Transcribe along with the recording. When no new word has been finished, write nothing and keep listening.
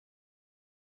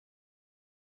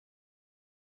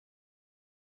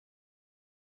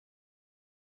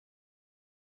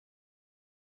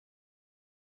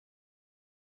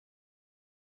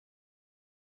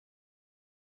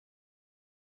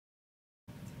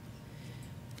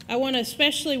I want to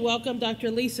especially welcome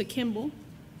Dr. Lisa Kimball.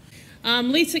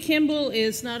 Lisa Kimball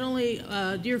is not only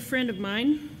a dear friend of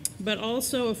mine, but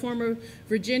also a former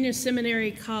Virginia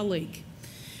Seminary colleague.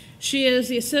 She is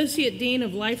the Associate Dean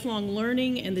of Lifelong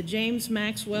Learning and the James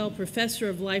Maxwell Professor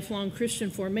of Lifelong Christian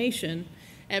Formation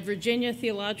at Virginia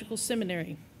Theological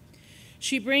Seminary.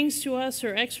 She brings to us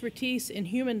her expertise in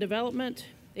human development,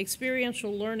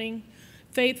 experiential learning,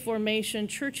 faith formation,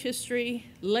 church history,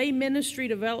 lay ministry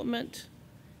development,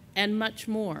 and much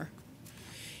more.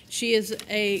 She is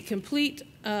a complete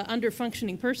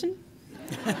under-functioning person.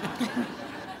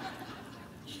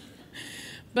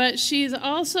 But she's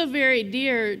also very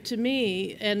dear to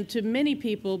me and to many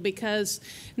people because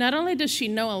not only does she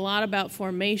know a lot about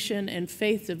formation and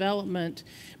faith development,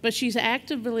 but she's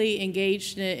actively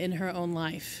engaged in it in her own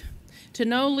life. To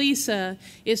know Lisa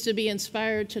is to be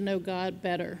inspired to know God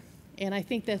better. And I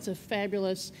think that's a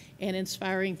fabulous and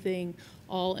inspiring thing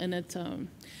all in its own.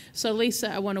 So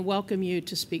Lisa, I want to welcome you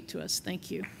to speak to us.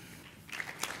 Thank you.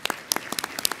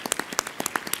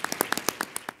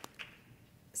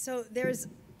 So there's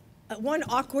one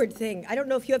awkward thing. I don't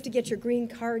know if you have to get your green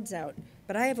cards out,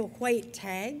 but I have a white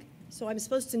tag, so I'm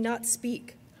supposed to not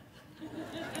speak.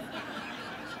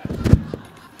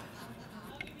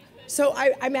 So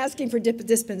I'm asking for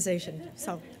dispensation.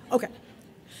 So, okay.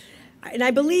 And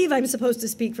I believe I'm supposed to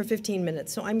speak for 15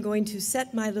 minutes, so I'm going to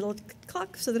set my little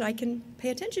clock so that I can pay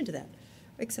attention to that,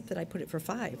 except that I put it for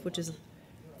 5, which is,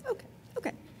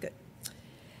 okay, good.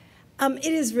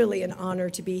 It is really an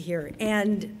honor to be here,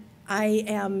 and I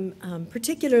am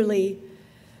particularly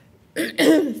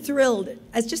thrilled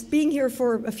as just being here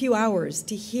for a few hours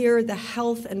to hear the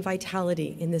health and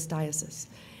vitality in this diocese.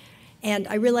 And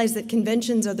I realize that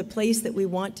conventions are the place that we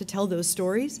want to tell those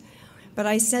stories, but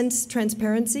I sense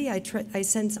transparency, I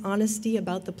sense honesty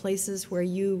about the places where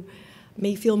you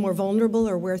may feel more vulnerable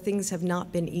or where things have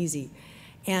not been easy.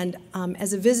 And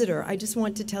as a visitor, I just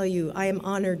want to tell you I am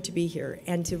honored to be here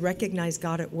and to recognize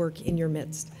God at work in your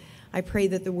midst. I pray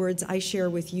that the words I share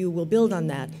with you will build on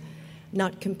that,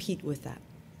 not compete with that.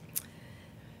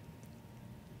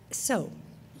 So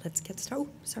let's get started.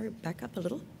 Oh, sorry, back up a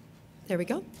little. There we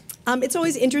go. It's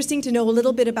always interesting to know a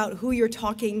little bit about who's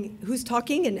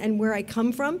talking and where I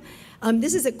come from.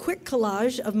 This is a quick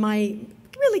collage of my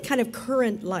really kind of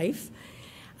current life.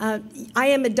 I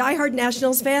am a diehard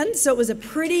Nationals fan, so it was a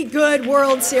pretty good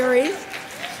World Series.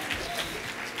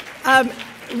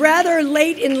 Rather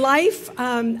late in life,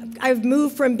 I've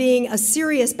moved from being a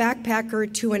serious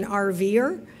backpacker to an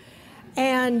RVer,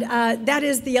 and that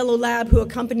is the yellow lab who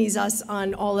accompanies us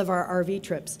on all of our RV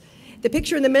trips. The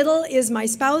picture in the middle is my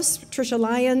spouse, Tricia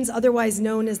Lyons, otherwise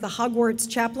known as the Hogwarts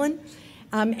chaplain,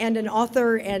 and an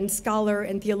author and scholar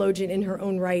and theologian in her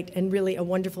own right, and really a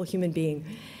wonderful human being.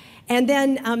 And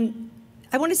then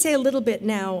I want to say a little bit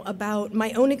now about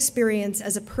my own experience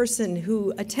as a person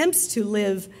who attempts to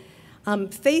live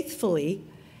faithfully,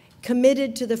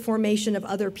 committed to the formation of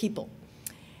other people.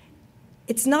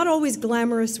 It's not always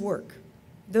glamorous work.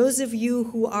 Those of you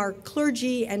who are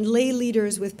clergy and lay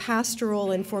leaders with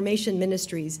pastoral and formation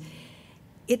ministries,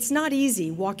 it's not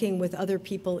easy walking with other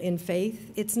people in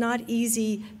faith. It's not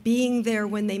easy being there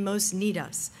when they most need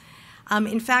us.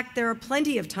 In fact, there are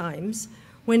plenty of times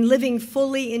when living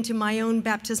fully into my own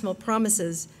baptismal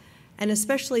promises, and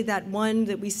especially that one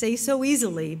that we say so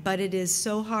easily, but it is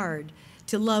so hard,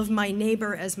 to love my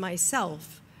neighbor as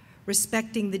myself,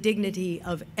 respecting the dignity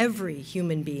of every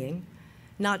human being,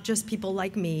 not just people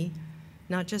like me,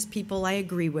 not just people I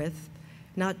agree with,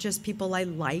 not just people I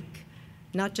like,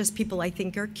 not just people I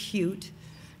think are cute,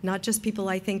 not just people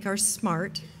I think are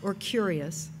smart or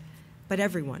curious, but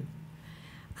everyone.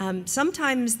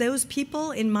 Sometimes those people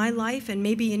in my life and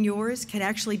maybe in yours can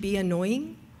actually be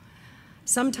annoying.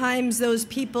 Sometimes those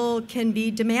people can be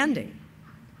demanding.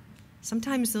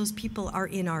 Sometimes those people are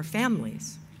in our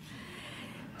families.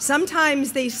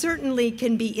 Sometimes they certainly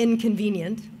can be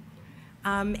inconvenient.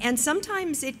 And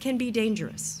sometimes it can be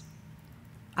dangerous.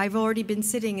 I've already been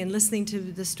sitting and listening to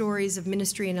the stories of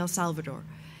ministry in El Salvador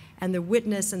and the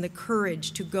witness and the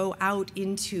courage to go out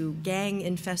into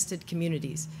gang-infested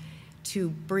communities to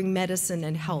bring medicine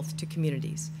and health to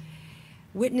communities.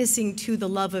 Witnessing to the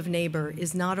love of neighbor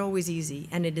is not always easy,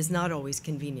 and it is not always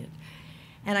convenient.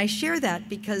 And I share that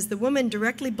because the woman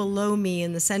directly below me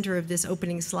in the center of this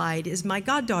opening slide is my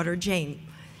goddaughter, Jane.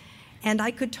 And I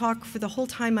could talk for the whole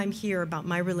time I'm here about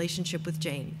my relationship with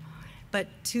Jane. But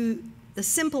the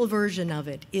simple version of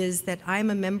it is that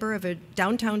I'm a member of a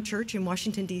downtown church in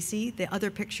Washington, D.C. The other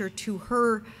picture to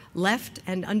her left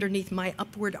and underneath my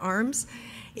upward arms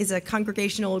is a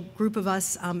congregational group of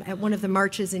us at one of the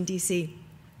marches in D.C.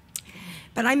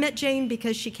 But I met Jane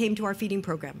because she came to our feeding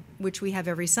program, which we have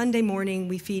every Sunday morning.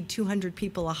 We feed 200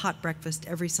 people a hot breakfast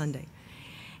every Sunday.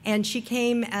 And she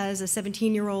came as a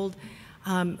 17-year-old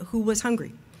who was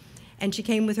hungry. And she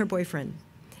came with her boyfriend.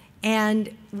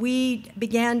 And we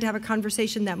began to have a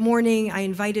conversation that morning. I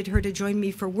invited her to join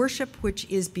me for worship, which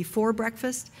is before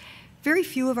breakfast. Very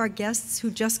few of our guests who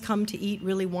just come to eat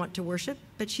really want to worship,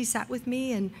 but she sat with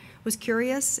me and was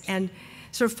curious and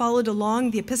sort of followed along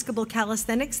the Episcopal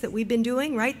calisthenics that we've been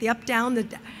doing, right? The up, down,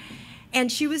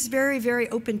 and she was very, very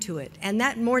open to it. And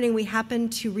that morning we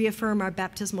happened to reaffirm our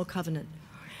baptismal covenant.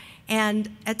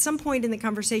 And at some point in the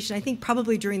conversation, I think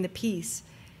probably during the peace,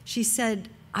 she said,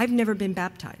 "I've never been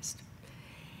baptized."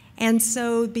 And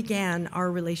so began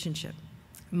our relationship.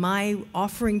 My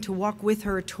offering to walk with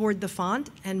her toward the font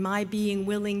and my being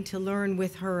willing to learn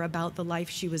with her about the life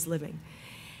she was living.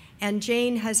 And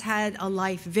Jane has had a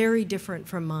life very different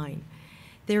from mine.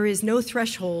 There is no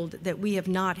threshold that we have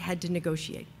not had to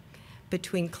negotiate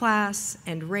between class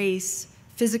and race,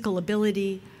 physical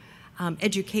ability,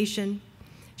 education.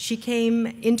 She came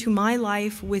into my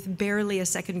life with barely a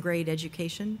second grade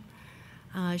education.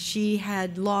 She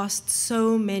had lost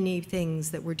so many things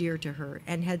that were dear to her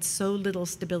and had so little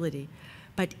stability.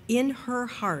 But in her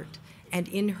heart and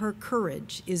in her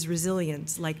courage is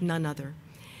resilience like none other.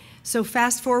 So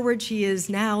fast forward, she is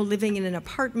now living in an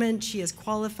apartment. She is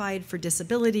qualified for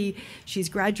disability. She's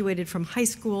graduated from high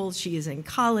school. She is in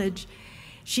college.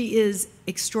 She is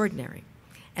extraordinary.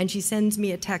 And she sends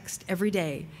me a text every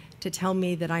day to tell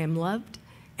me that I am loved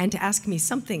and to ask me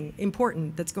something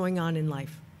important that's going on in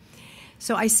life.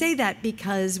 So I say that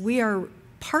because we are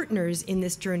partners in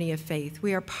this journey of faith.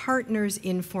 We are partners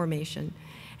in formation.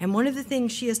 And one of the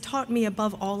things she has taught me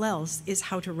above all else is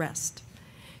how to rest.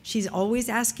 She's always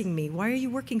asking me, "Why are you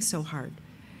working so hard?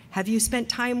 Have you spent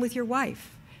time with your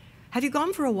wife? Have you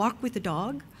gone for a walk with the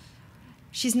dog?"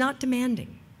 She's not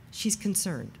demanding, she's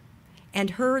concerned.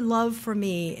 And her love for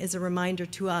me is a reminder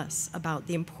to us about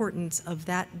the importance of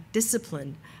that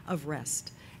discipline of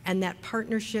rest and that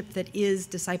partnership that is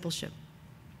discipleship.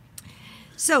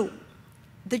 So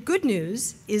the good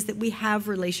news is that we have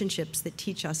relationships that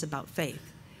teach us about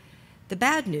faith. The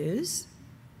bad news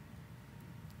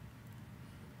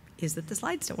is that the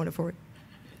slides don't want to forward.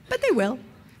 But they will.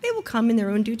 They will come in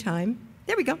their own due time.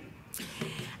 There we go.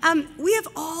 We have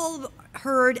all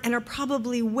heard and are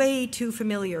probably way too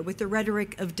familiar with the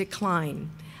rhetoric of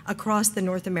decline across the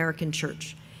North American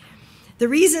church. The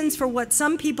reasons for what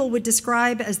some people would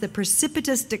describe as the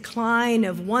precipitous decline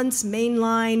of once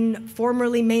mainline,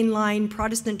 formerly mainline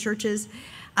Protestant churches,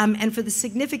 and for the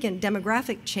significant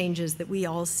demographic changes that we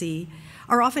all see,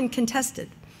 are often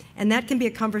contested. And that can be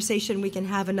a conversation we can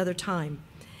have another time.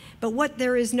 But what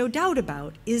there is no doubt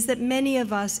about is that many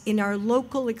of us in our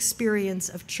local experience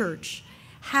of church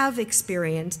have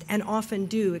experienced and often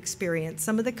do experience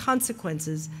some of the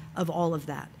consequences of all of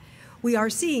that. We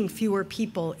are seeing fewer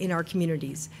people in our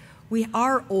communities. We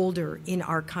are older in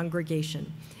our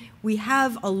congregation. We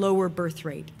have a lower birth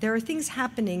rate. There are things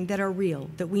happening that are real,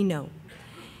 that we know.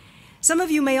 Some of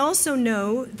you may also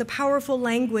know the powerful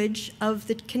language of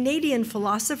the Canadian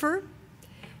philosopher,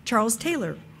 Charles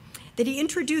Taylor, that he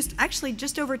introduced actually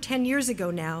just over 10 years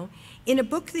ago now in a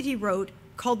book that he wrote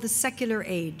called The Secular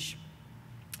Age.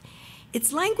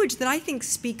 It's language that I think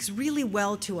speaks really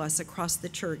well to us across the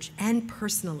church and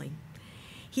personally.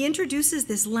 He introduces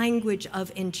this language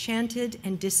of enchanted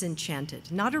and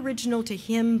disenchanted, not original to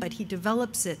him, but he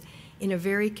develops it in a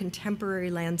very contemporary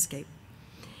landscape.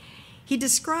 He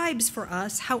describes for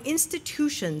us how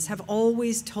institutions have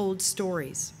always told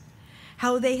stories,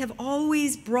 how they have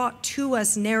always brought to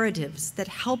us narratives that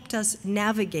helped us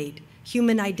navigate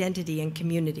human identity and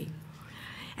community.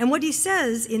 And what he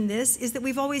says in this is that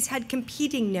we've always had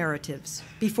competing narratives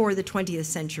before the 20th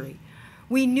century.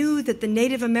 We knew that the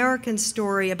Native American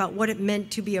story about what it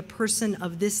meant to be a person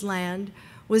of this land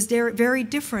was very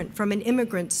different from an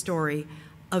immigrant story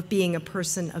of being a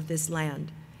person of this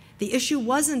land. The issue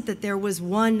wasn't that there was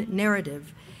one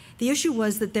narrative. The issue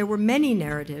was that there were many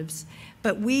narratives,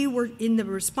 but we were in the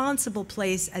responsible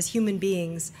place as human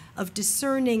beings of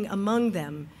discerning among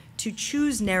them to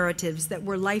choose narratives that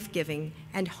were life-giving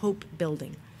and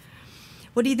hope-building.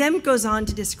 What he then goes on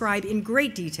to describe in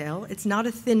great detail, it's not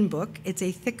a thin book, it's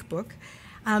a thick book,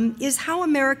 is how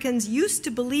Americans used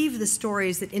to believe the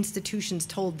stories that institutions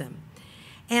told them.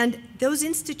 And those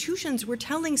institutions were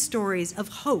telling stories of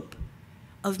hope,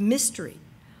 of mystery,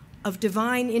 of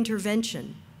divine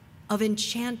intervention, of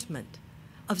enchantment,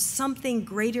 of something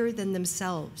greater than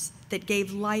themselves that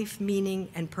gave life meaning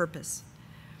and purpose.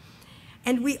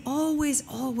 And we always,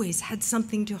 always had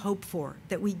something to hope for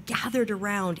that we gathered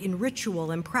around in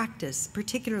ritual and practice,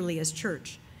 particularly as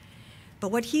church.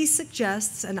 But what he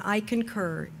suggests, and I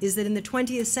concur, is that in the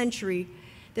 20th century,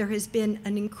 there has been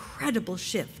an incredible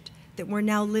shift, that we're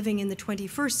now living in the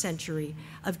 21st century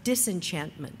of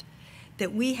disenchantment,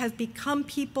 that we have become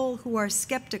people who are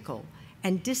skeptical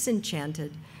and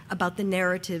disenchanted about the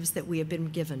narratives that we have been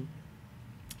given.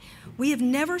 We have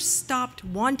never stopped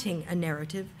wanting a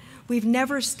narrative. We've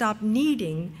never stopped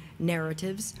needing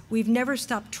narratives. We've never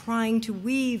stopped trying to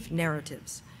weave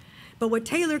narratives. But what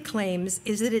Taylor claims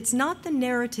is that it's not the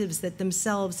narratives that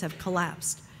themselves have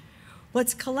collapsed.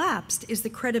 What's collapsed is the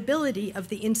credibility of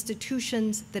the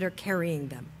institutions that are carrying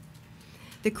them,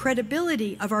 the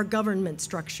credibility of our government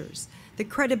structures, the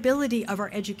credibility of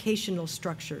our educational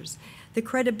structures, the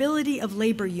credibility of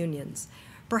labor unions,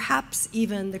 perhaps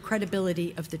even the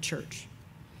credibility of the church.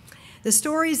 The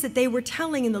stories that they were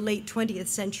telling in the late 20th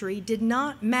century did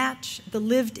not match the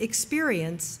lived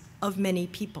experience of many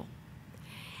people.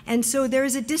 And so there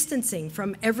is a distancing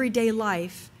from everyday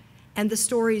life and the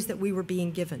stories that we were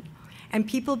being given. And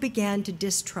people began to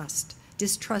distrust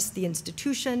the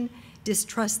institution,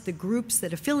 distrust the groups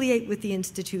that affiliate with the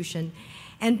institution,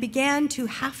 and began to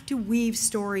have to weave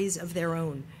stories of their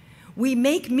own. We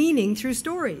make meaning through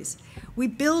stories. We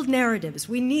build narratives.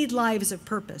 We need lives of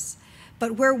purpose.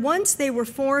 But where once they were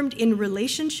formed in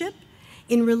relationship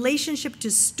to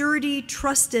sturdy,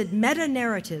 trusted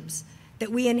meta-narratives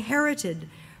that we inherited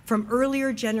from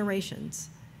earlier generations,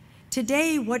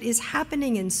 today what is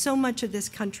happening in so much of this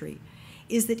country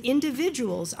is that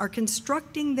individuals are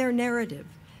constructing their narrative,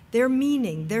 their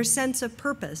meaning, their sense of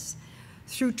purpose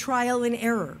through trial and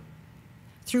error,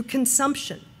 through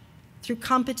consumption, through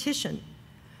competition,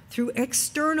 through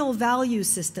external value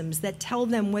systems that tell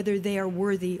them whether they are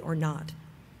worthy or not.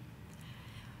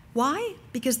 Why?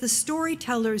 Because the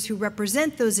storytellers who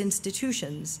represent those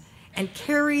institutions and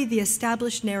carry the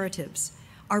established narratives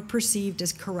are perceived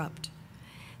as corrupt.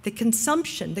 The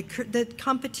consumption, the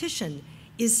competition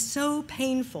is so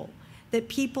painful that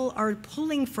people are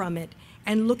pulling from it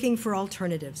and looking for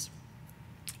alternatives.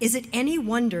 Is it any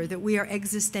wonder that we are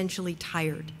existentially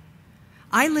tired?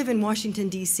 I live in Washington,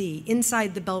 D.C.,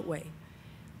 inside the Beltway.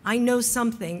 I know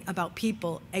something about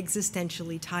people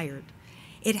existentially tired.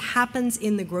 It happens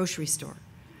in the grocery store.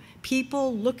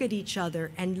 People look at each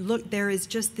other and there is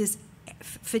just this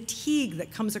fatigue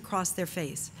that comes across their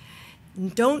face.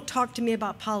 Don't talk to me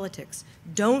about politics.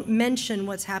 Don't mention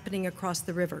what's happening across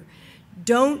the river.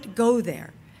 Don't go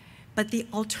there. But the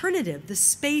alternative, the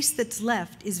space that's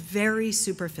left, is very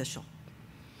superficial.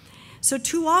 So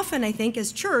too often, I think,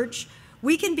 as church,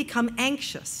 we can become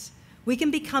anxious. We can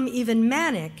become even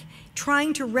manic,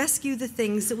 trying to rescue the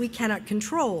things that we cannot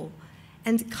control,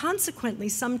 and consequently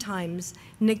sometimes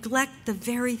neglect the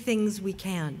very things we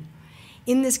can.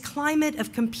 In this climate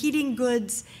of competing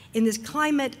goods, in this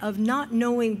climate of not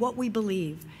knowing what we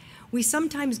believe, we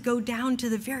sometimes go down to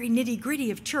the very nitty-gritty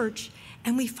of church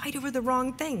and we fight over the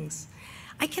wrong things.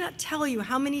 I cannot tell you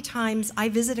how many times I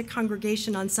visit a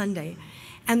congregation on Sunday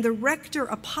and the rector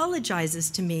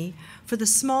apologizes to me for the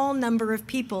small number of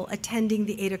people attending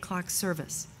the 8 o'clock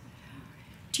service.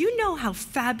 Do you know how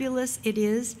fabulous it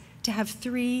is to have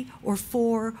 3 or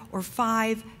 4 or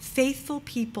 5 faithful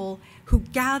people who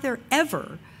gather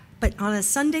ever, but on a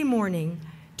Sunday morning,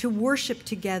 to worship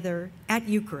together at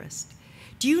Eucharist?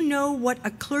 Do you know what a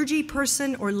clergy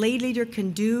person or lay leader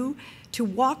can do to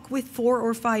walk with 4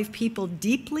 or 5 people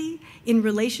deeply in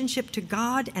relationship to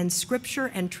God and Scripture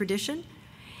and tradition?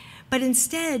 But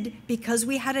instead, because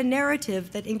we had a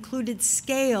narrative that included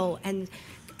scale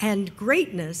and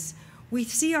greatness, we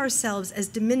see ourselves as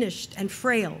diminished and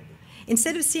frail.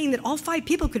 Instead of seeing that all 5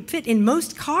 people could fit in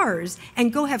most cars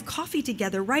and go have coffee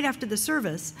together right after the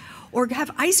service or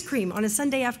have ice cream on a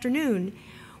Sunday afternoon,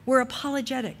 we're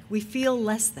apologetic. We feel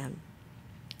less than.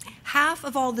 Half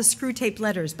of all the Screwtape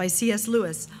letters by C.S.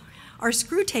 Lewis are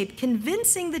Screwtape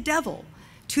convincing the devil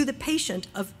to the patient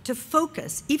to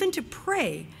focus, even to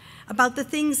pray about the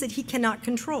things that he cannot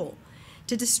control,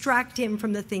 to distract him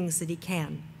from the things that he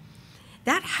can.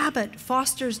 That habit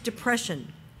fosters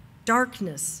depression,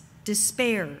 darkness,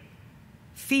 despair,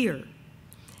 fear.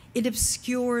 It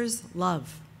obscures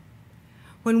love.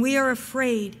 When we are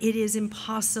afraid, it is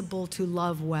impossible to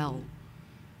love well.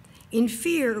 In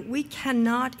fear, we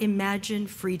cannot imagine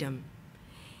freedom.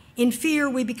 In fear,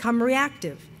 we become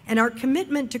reactive, and our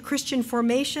commitment to Christian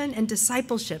formation and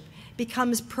discipleship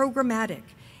becomes programmatic.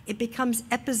 It becomes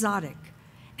episodic,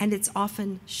 and it's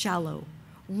often shallow.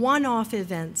 One-off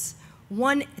events,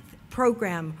 one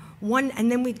program,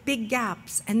 and then with big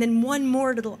gaps, and then one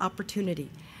more little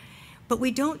opportunity. but we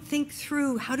don't think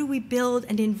through how do we build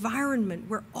an environment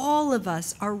where all of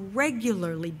us are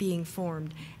regularly being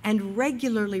formed and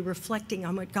regularly reflecting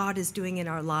on what God is doing in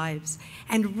our lives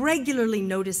and regularly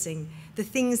noticing the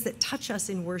things that touch us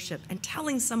in worship and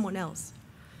telling someone else.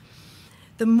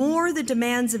 The more the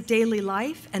demands of daily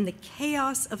life and the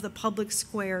chaos of the public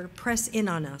square press in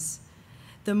on us,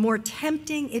 the more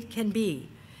tempting it can be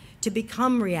to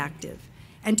become reactive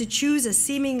and to choose a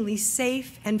seemingly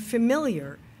safe and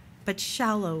familiar but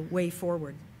shallow way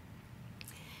forward.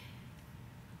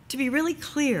 To be really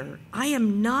clear, I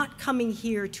am not coming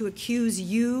here to accuse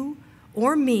you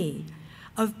or me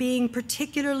of being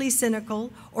particularly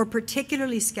cynical or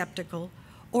particularly skeptical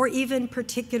or even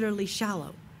particularly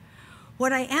shallow.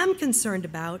 What I am concerned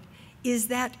about is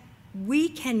that we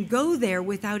can go there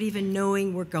without even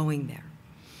knowing we're going there.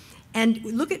 And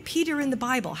look at Peter in the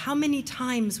Bible. How many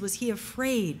times was he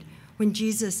afraid when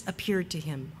Jesus appeared to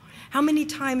him? How many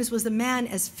times was a man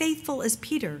as faithful as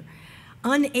Peter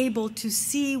unable to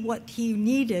see what he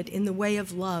needed in the way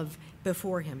of love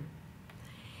before him?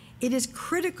 It is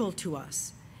critical to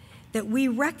us that we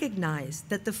recognize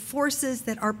that the forces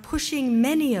that are pushing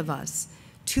many of us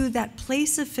to that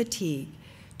place of fatigue,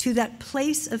 to that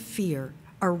place of fear,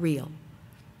 are real.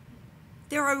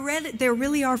 There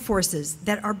really are forces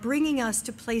that are bringing us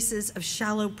to places of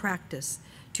shallow practice,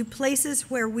 to places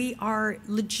where we are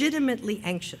legitimately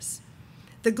anxious.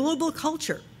 The global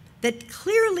culture that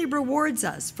clearly rewards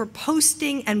us for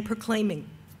posting and proclaiming.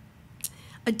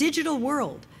 A digital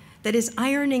world that is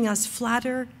ironing us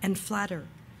flatter and flatter.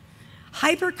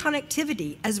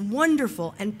 Hyperconnectivity, as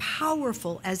wonderful and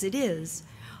powerful as it is,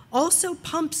 also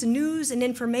pumps news and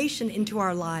information into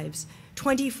our lives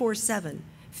 24/7.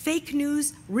 Fake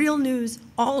news, real news,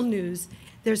 all news.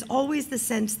 There's always the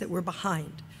sense that we're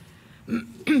behind.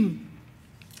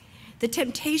 The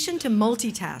temptation to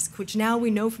multitask, which now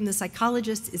we know from the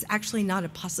psychologists is actually not a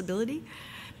possibility,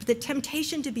 but the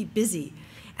temptation to be busy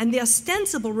and the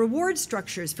ostensible reward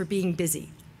structures for being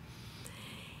busy.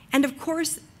 And of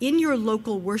course, in your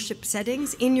local worship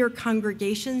settings, in your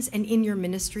congregations, and in your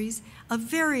ministries, a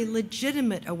very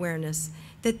legitimate awareness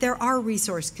that there are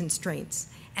resource constraints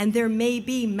and there may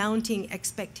be mounting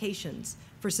expectations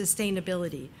for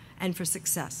sustainability and for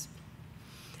success.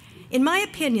 In my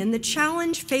opinion, the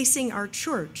challenge facing our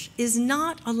church is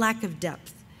not a lack of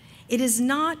depth. It is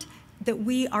not that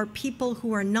we are people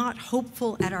who are not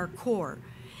hopeful at our core,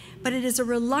 but it is a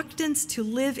reluctance to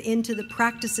live into the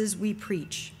practices we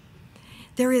preach.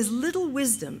 There is little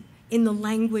wisdom in the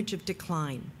language of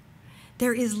decline.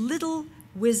 There is little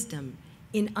wisdom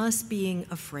in us being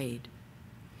afraid.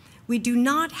 We do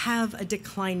not have a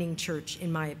declining church,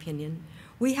 in my opinion.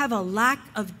 We have a lack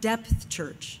of depth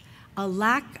church, a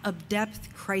lack of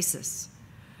depth crisis.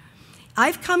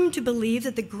 I've come to believe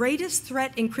that the greatest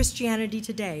threat in Christianity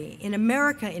today, in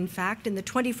America, in fact, in the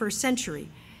 21st century,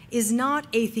 is not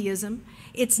atheism,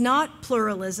 it's not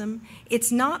pluralism,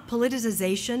 it's not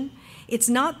politicization, it's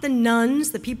not the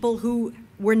nuns, the people who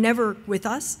were never with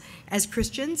us as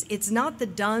Christians, it's not the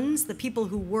duns, the people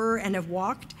who were and have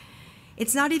walked,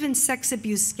 it's not even sex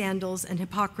abuse scandals and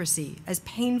hypocrisy, as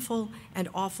painful and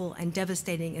awful and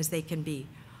devastating as they can be.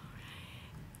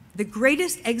 The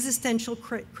greatest existential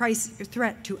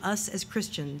threat to us as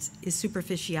Christians is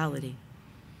superficiality.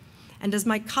 And as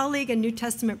my colleague and New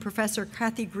Testament professor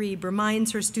Kathy Grebe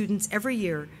reminds her students every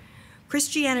year,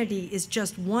 Christianity is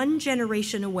just one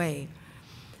generation away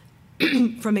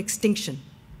from extinction.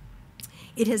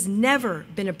 It has never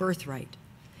been a birthright.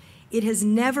 It has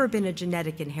never been a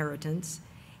genetic inheritance.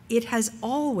 It has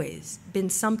always been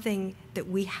something that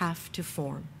we have to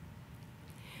form.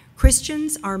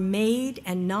 Christians are made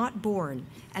and not born,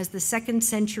 as the 2nd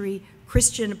century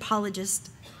Christian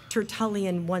apologist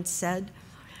Tertullian once said.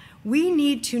 We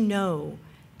need to know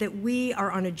that we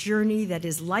are on a journey that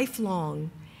is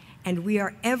lifelong, and we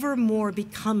are ever more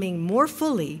becoming more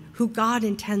fully who God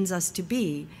intends us to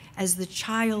be as the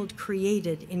child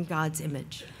created in God's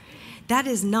image. That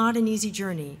is not an easy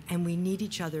journey, and we need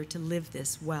each other to live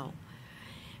this well.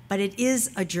 But it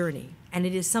is a journey, and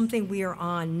it is something we are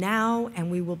on now, and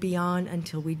we will be on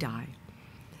until we die.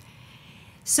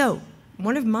 So,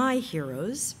 one of my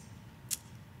heroes,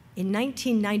 in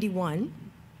 1991,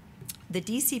 the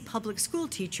DC public school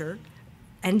teacher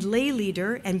and lay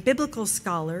leader and biblical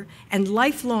scholar and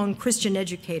lifelong Christian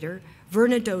educator,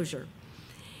 Verna Dozier.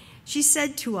 She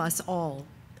said to us all,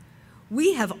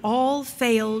 "We have all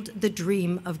failed the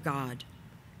dream of God.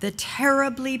 The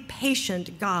terribly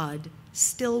patient God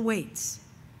still waits.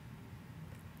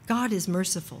 God is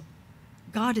merciful,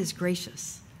 God is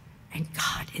gracious, and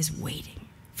God is waiting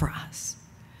for us."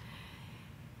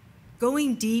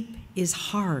 Going deep is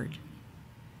hard.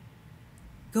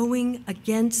 Going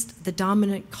against the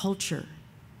dominant culture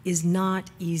is not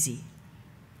easy.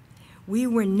 We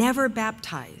were never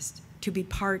baptized to be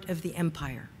part of the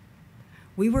empire.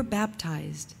 We were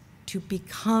baptized to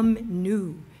become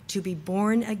new, to be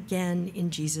born again in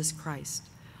Jesus Christ.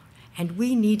 And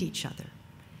we need each other.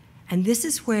 And this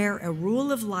is where a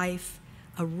rule of life,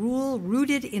 a rule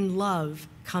rooted in love,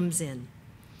 comes in.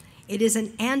 It is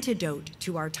an antidote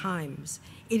to our times.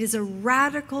 It is a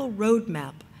radical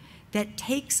roadmap that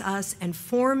takes us and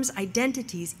forms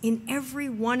identities in every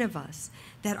one of us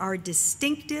that are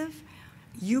distinctive,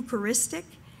 Eucharistic,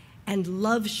 and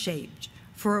love-shaped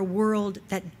for a world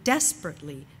that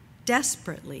desperately,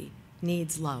 desperately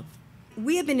needs love.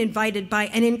 We have been invited by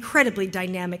an incredibly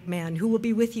dynamic man who will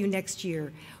be with you next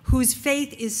year, whose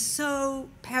faith is so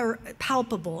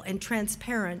palpable and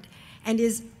transparent and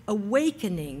is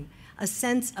awakening a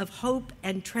sense of hope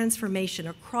and transformation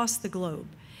across the globe,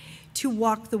 to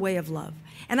walk the way of love.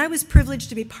 And I was privileged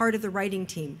to be part of the writing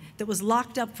team that was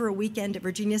locked up for a weekend at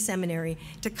Virginia Seminary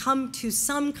to come to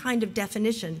some kind of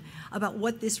definition about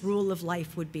what this rule of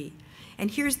life would be. And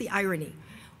here's the irony.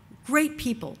 Great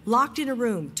people, locked in a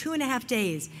room, 2.5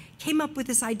 days, came up with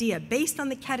this idea based on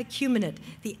the catechumenate,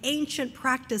 the ancient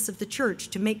practice of the church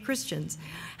to make Christians.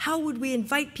 How would we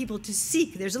invite people to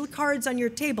seek? There's little cards on your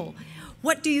table.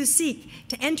 What do you seek?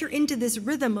 To enter into this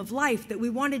rhythm of life that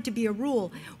we wanted to be a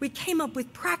rule. We came up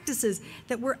with practices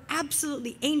that were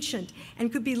absolutely ancient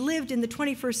and could be lived in the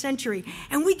 21st century.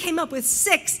 And we came up with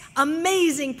 6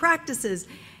 amazing practices,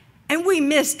 and we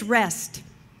missed rest.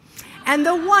 And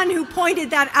the one who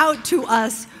pointed that out to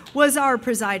us was our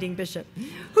presiding bishop,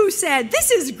 who said,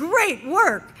 "This is great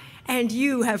work, and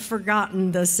you have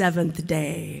forgotten the 7th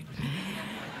day."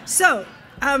 So,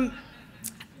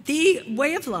 the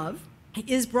way of love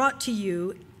is brought to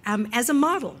you as a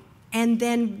model. And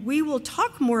then we will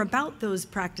talk more about those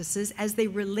practices as they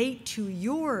relate to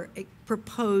your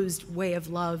proposed way of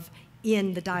love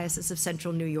in the Diocese of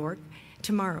Central New York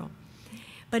tomorrow.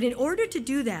 But in order to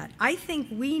do that, I think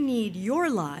we need your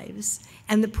lives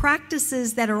and the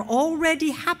practices that are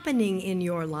already happening in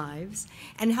your lives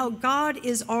and how God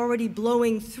is already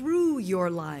blowing through your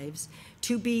lives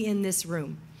to be in this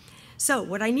room. So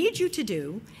what I need you to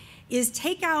do is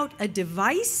take out a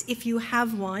device, if you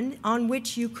have one, on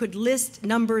which you could list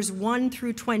numbers 1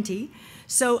 through 20.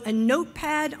 So a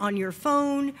notepad on your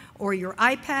phone or your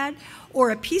iPad, or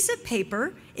a piece of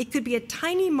paper. It could be a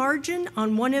tiny margin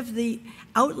on one of the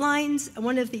outlines,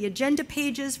 one of the agenda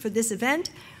pages for this event.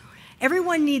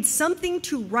 Everyone needs something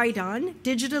to write on,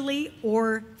 digitally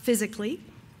or physically,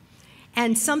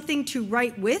 and something to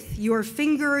write with, your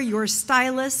finger, your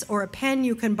stylus, or a pen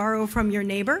you can borrow from your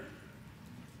neighbor.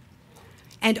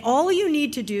 And all you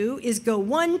need to do is go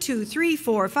 1, 2, 3,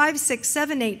 4, 5, 6,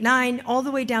 7, 8, 9, all the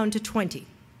way down to 20.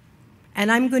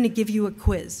 And I'm going to give you a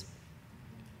quiz.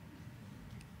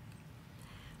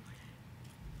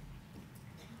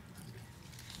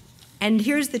 And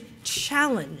here's the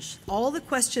challenge. All the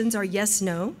questions are yes,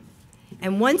 no.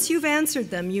 And once you've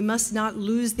answered them, you must not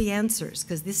lose the answers,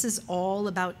 because this is all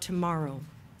about tomorrow.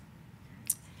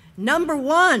 Number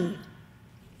 1.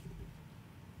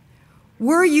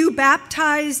 Were you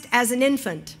baptized as an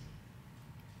infant?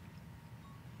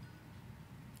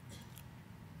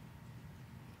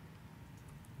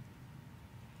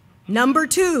 Number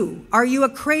 2, are you a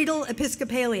cradle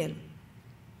Episcopalian?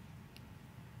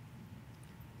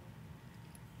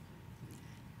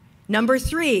 Number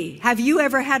 3, have you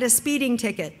ever had a speeding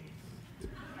ticket?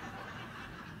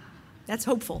 That's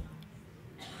hopeful.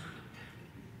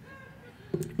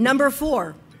 Number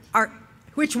 4,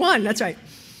 which one? That's right.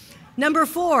 Number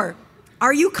 4,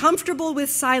 are you comfortable with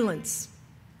silence?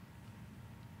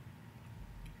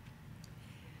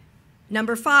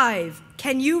 Number 5,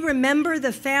 can you remember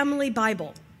the family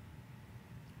Bible?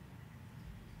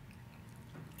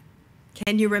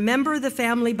 Can you remember the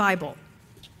family Bible?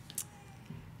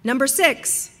 Number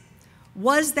 6,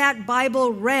 was that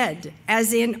Bible read,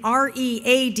 as in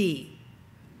R-E-A-D?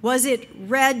 Was it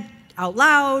read out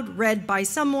loud, read by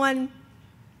someone?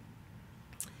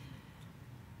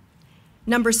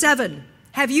 Number 7,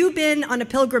 have you been on a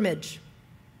pilgrimage?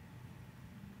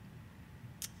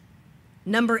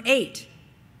 Number 8,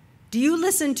 do you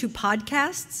listen to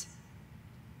podcasts?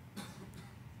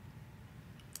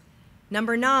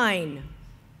 Number 9,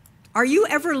 are you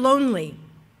ever lonely?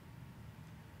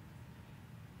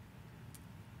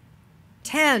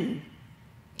 10,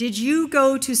 did you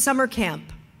go to summer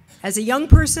camp as a young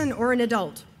person or an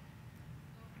adult?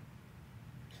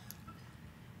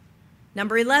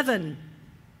 Number 11,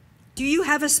 do you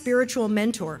have a spiritual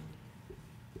mentor?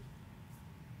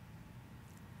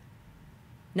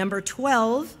 Number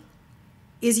 12,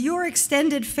 Is your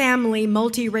extended family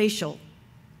multiracial?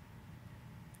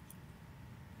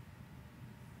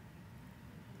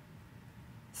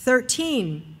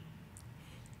 "13,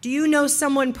 do you know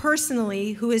someone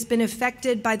personally who has been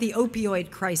affected by the opioid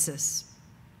crisis?"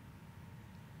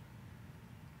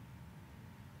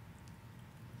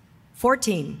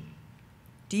 14,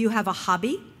 do you have a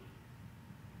hobby?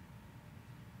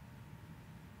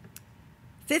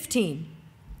 15,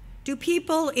 do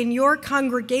people in your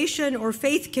congregation or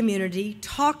faith community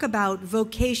talk about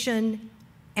vocation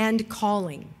and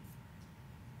calling?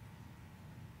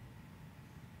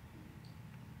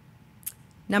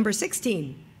 Number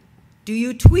 16, do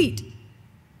you tweet?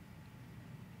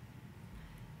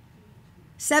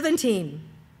 17,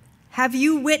 have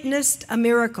you witnessed a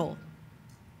miracle?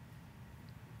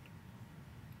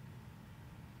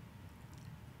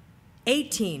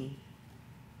 18,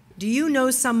 do you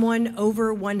know someone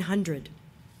over 100?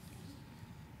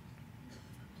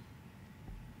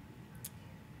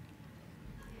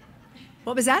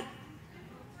 What was that?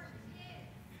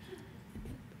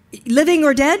 Living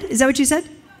or dead? Is that what you said?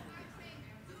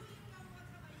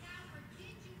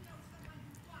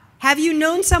 Have you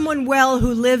known someone well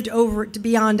who lived over to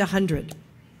beyond 100?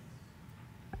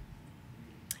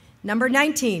 Number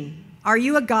 19, are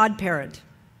you a godparent?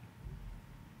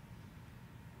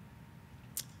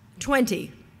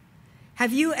 20,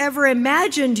 have you ever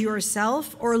imagined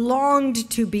yourself or longed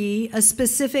to be a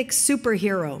specific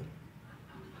superhero?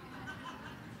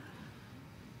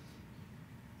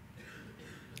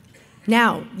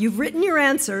 Now, you've written your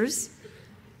answers.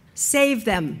 Save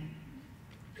them.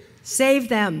 Save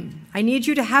them. I need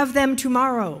you to have them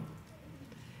tomorrow.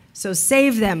 So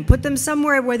save them. Put them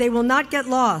somewhere where they will not get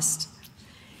lost.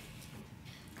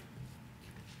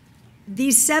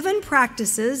 These 7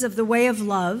 practices of the way of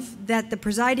love that the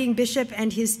presiding bishop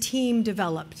and his team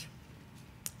developed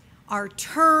are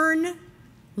turn,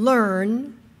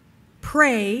 learn,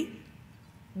 pray,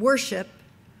 worship,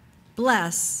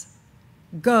 bless,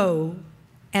 go,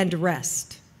 and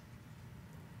rest.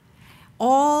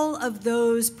 All of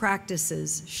those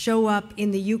practices show up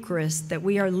in the Eucharist that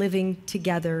we are living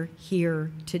together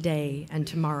here today and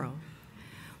tomorrow.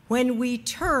 When we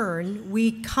turn,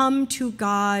 we come to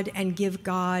God and give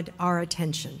God our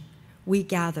attention. We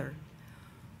gather.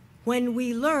 When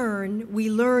we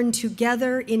learn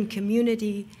together in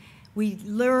community. We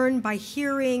learn by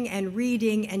hearing and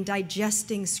reading and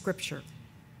digesting Scripture.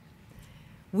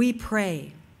 We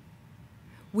pray.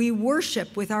 We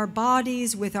worship with our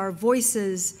bodies, with our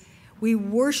voices. We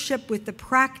worship with the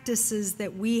practices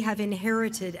that we have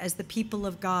inherited as the people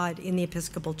of God in the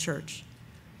Episcopal Church.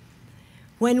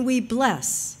 When we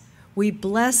bless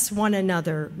one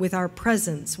another with our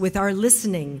presence, with our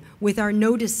listening, with our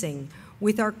noticing,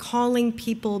 with our calling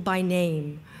people by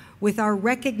name, with our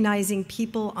recognizing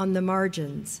people on the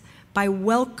margins, by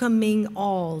welcoming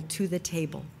all to the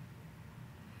table.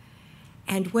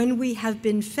 And when we have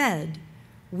been fed,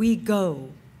 we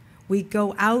go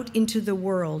out into the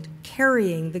world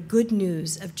carrying the good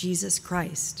news of Jesus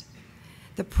Christ,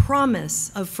 the promise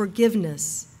of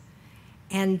forgiveness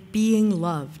and being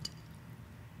loved.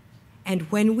 And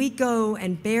when we go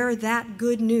and bear that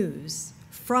good news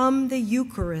from the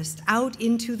Eucharist out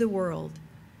into the world,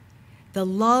 the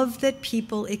love that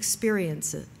people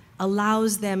experience it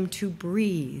allows them to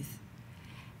breathe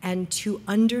and to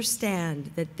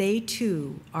understand that they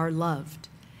too are loved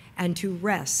and to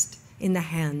rest in the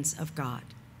hands of God.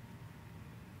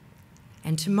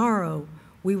 And tomorrow,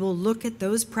 we will look at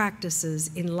those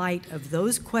practices in light of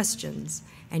those questions,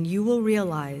 and you will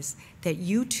realize that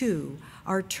you too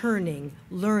are turning,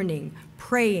 learning,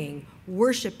 praying,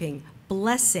 worshiping,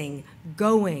 blessing,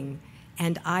 going,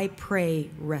 and I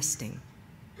pray resting.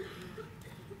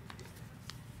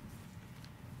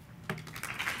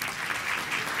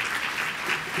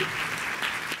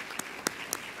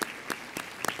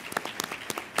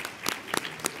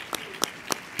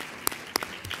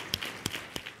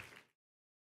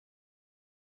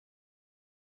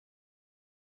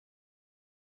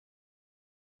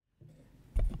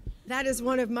 That is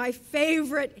one of my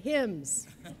favorite hymns.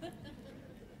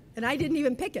 And I didn't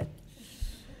even pick it.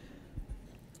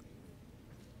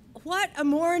 What a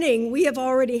morning we have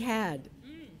already had.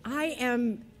 I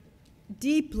am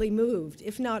deeply moved,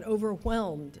 if not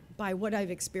overwhelmed, by what I've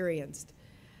experienced.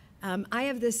 I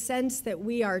have this sense that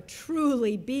we are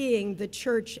truly being the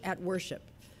church at worship,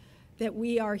 that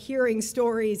we are hearing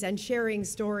stories and sharing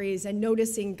stories and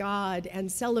noticing God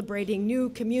and celebrating new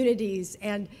communities,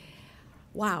 and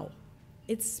wow.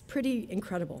 It's pretty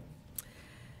incredible.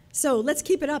 So let's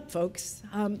keep it up, folks.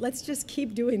 Let's just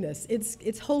keep doing this.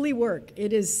 It's holy work.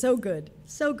 It is so good,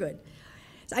 so good.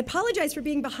 So I apologize for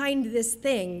being behind this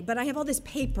thing, but I have all this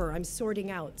paper I'm sorting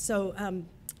out. So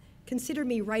consider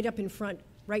me right up in front,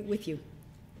 right with you.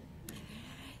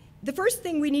 The first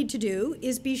thing we need to do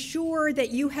is be sure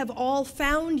that you have all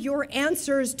found your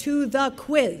answers to the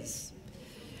quiz.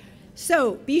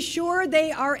 So be sure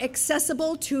they are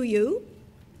accessible to you.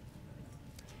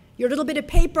 Your little bit of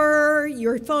paper,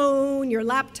 your phone, your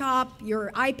laptop,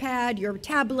 your iPad, your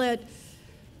tablet,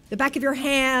 the back of your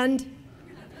hand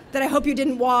that I hope you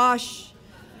didn't wash.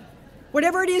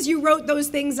 Whatever it is you wrote those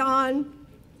things on,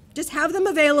 just have them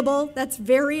available. That's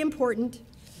very important.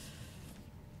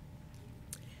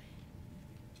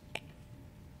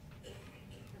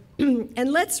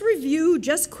 And let's review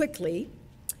just quickly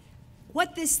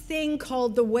what this thing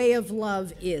called the way of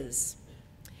love is.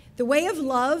 The way of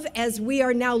love, as we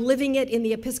are now living it in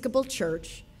the Episcopal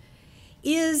Church,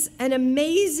 is an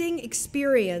amazing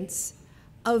experience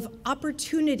of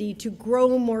opportunity to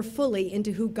grow more fully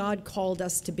into who God called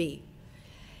us to be.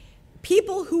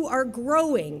 People who are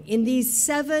growing in these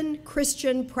 7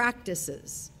 Christian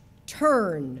practices,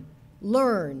 turn,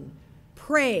 learn,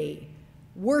 pray,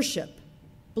 worship,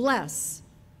 bless,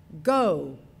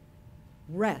 go,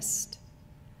 rest,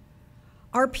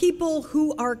 are people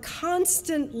who are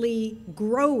constantly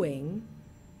growing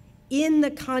in the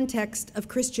context of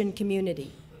Christian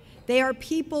community. They are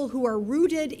people who are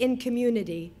rooted in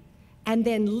community and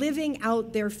then living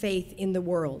out their faith in the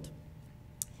world.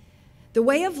 The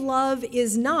way of love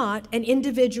is not an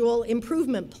individual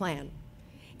improvement plan.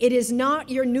 It is not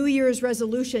your New Year's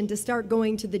resolution to start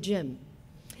going to the gym.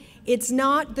 It's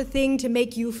not the thing to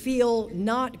make you feel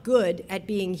not good at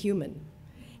being human.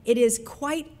 It is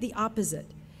quite the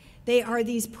opposite. They are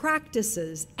these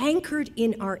practices anchored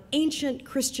in our ancient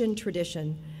Christian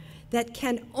tradition that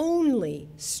can only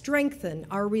strengthen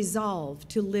our resolve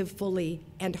to live fully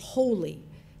and wholly.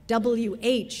 W-H-O-L-L-Y,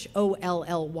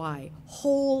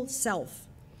 whole self.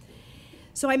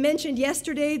 So I mentioned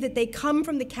yesterday that they come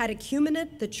from the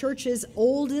catechumenate, the church's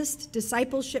oldest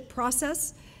discipleship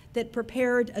process that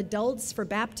prepared adults for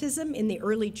baptism in the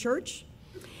early church.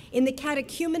 In the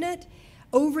catechumenate,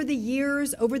 over the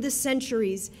years, over the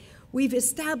centuries, we've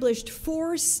established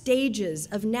 4 stages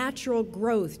of natural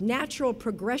growth, natural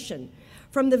progression,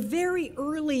 from the very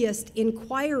earliest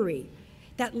inquiry.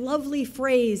 That lovely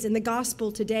phrase in the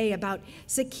gospel today about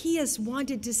Zacchaeus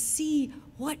wanted to see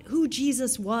who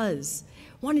Jesus was,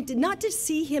 wanted to not to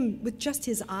see him with just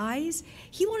his eyes.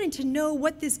 He wanted to know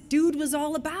what this dude was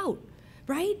all about,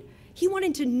 right? He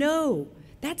wanted to know.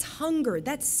 That's hunger,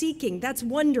 that's seeking, that's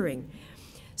wondering.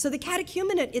 So the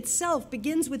catechumenate itself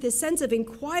begins with this sense of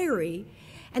inquiry,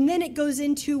 and then it goes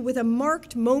into with a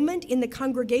marked moment in the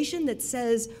congregation that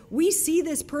says, we see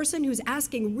this person who's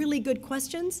asking really good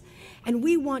questions, and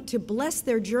we want to bless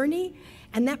their journey,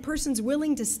 and that person's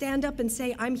willing to stand up and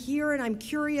say, I'm here and I'm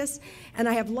curious, and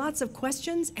I have lots of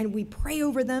questions, and we pray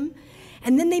over them.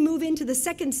 And then they move into the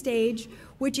second stage,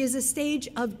 which is a stage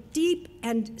of deep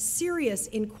and serious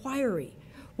inquiry,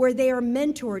 where they are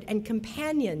mentored and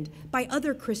companioned by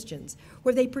other Christians,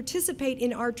 where they participate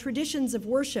in our traditions of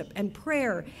worship and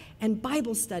prayer and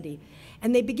Bible study,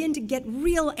 and they begin to get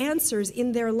real answers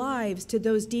in their lives to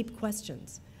those deep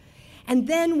questions. And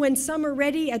then when some are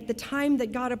ready at the time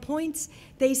that God appoints,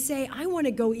 they say, I want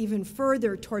to go even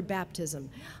further toward baptism.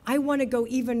 I want to go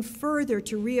even further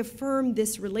to reaffirm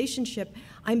this relationship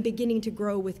I'm beginning to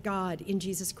grow with God in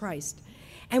Jesus Christ.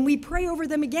 And we pray over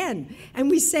them again, and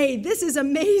we say, this is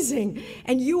amazing,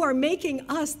 and you are making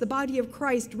us, the body of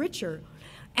Christ, richer.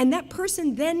 And that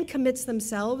person then commits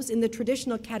themselves in the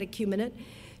traditional catechumenate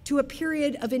to a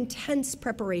period of intense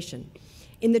preparation.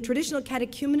 In the traditional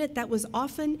catechumenate, that was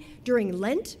often during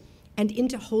Lent and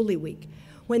into Holy Week,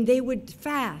 when they would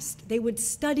fast, they would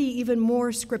study even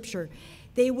more scripture,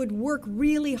 they would work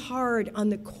really hard on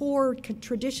the core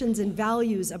traditions and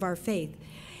values of our faith.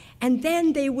 And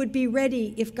then they would be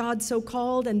ready, if God so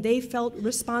called and they felt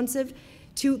responsive,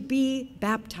 to be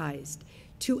baptized,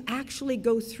 to actually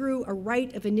go through a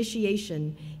rite of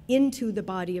initiation into the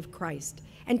body of Christ.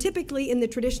 And typically in the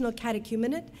traditional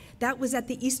catechumenate, that was at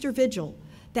the Easter Vigil,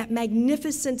 that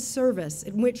magnificent service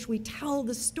in which we tell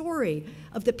the story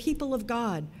of the people of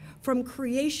God from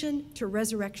creation to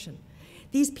resurrection.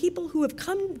 These people who have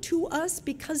come to us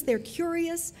because they're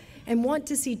curious and want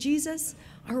to see Jesus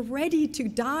are ready to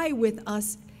die with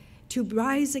us, to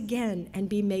rise again and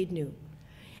be made new.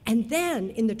 And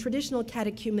then in the traditional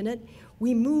catechumenate,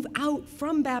 we move out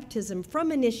from baptism,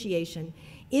 from initiation,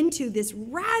 into this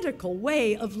radical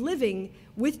way of living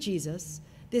with Jesus,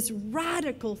 this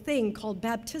radical thing called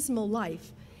baptismal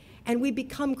life. and we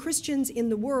become Christians in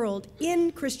the world,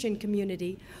 in Christian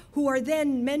community, who are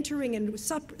then mentoring and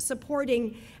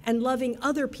supporting and loving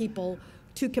other people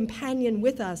to companion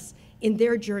with us in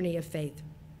their journey of faith.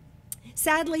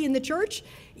 Sadly, in the church,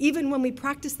 even when we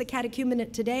practice the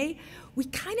catechumenate today, we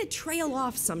kind of trail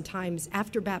off sometimes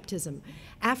after baptism,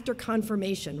 after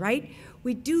confirmation, right?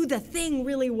 We do the thing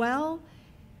really well,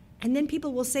 and then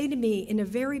people will say to me in a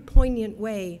very poignant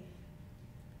way,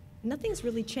 nothing's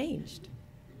really changed.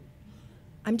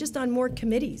 I'm just on more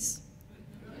committees.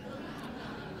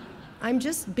 I'm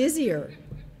just busier.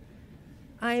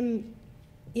 I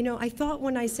thought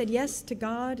when I said yes to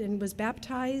God and was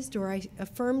baptized, or I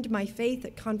affirmed my faith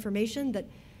at confirmation,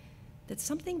 that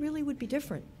something really would be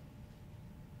different.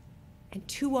 And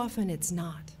too often it's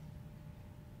not.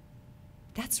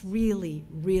 That's really,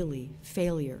 really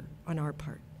failure on our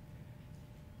part.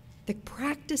 The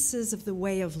practices of the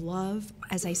way of love,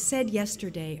 as I said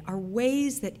yesterday, are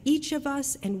ways that each of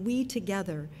us and we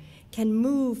together can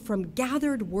move from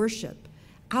gathered worship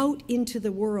out into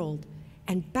the world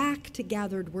and back to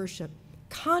gathered worship,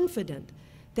 confident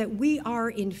that we are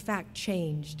in fact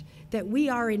changed, that we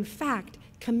are in fact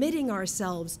committing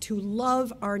ourselves to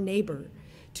love our neighbor,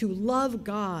 to love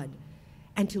God,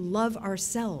 and to love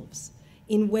ourselves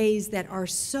in ways that are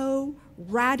so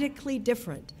radically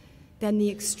different than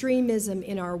the extremism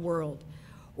in our world,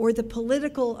 or the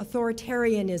political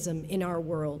authoritarianism in our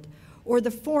world, or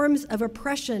the forms of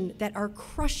oppression that are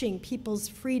crushing people's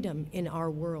freedom in our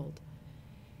world.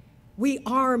 We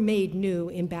are made new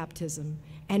in baptism,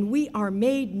 and we are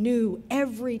made new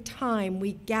every time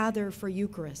we gather for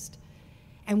Eucharist.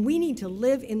 And we need to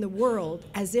live in the world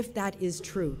as if that is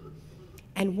true.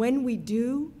 And when we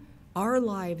do, our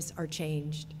lives are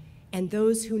changed, and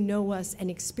those who know us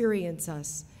and experience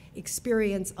us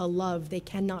experience a love they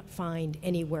cannot find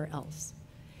anywhere else.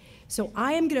 So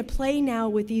I am going to play now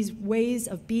with these ways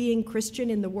of being Christian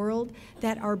in the world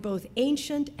that are both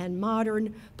ancient and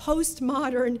modern,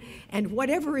 postmodern, and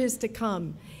whatever is to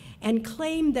come, and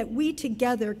claim that we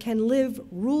together can live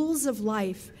rules of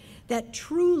life that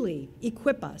truly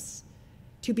equip us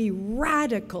to be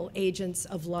radical agents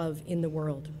of love in the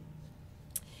world.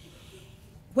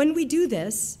 When we do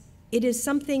this, it is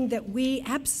something that we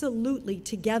absolutely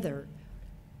together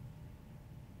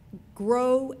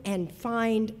grow and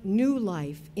find new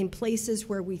life in places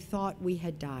where we thought we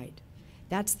had died.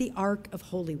 That's the arc of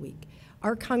Holy Week.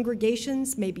 Our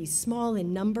congregations may be small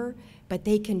in number, but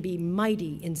they can be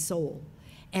mighty in soul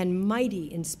and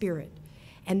mighty in spirit.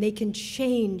 And they can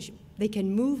change, they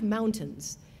can move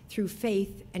mountains through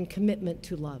faith and commitment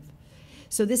to love.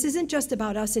 So this isn't just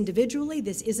about us individually.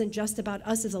 This isn't just about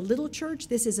us as a little church.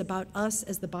 This is about us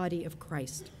as the body of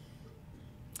Christ.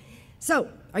 So,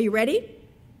 are you ready?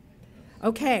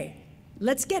 Okay,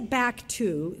 let's get back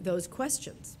to those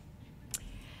questions.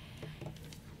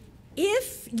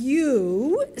 If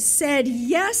you said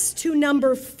yes to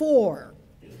number 4,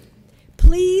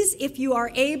 please, if you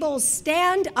are able,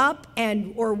 stand up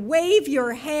or wave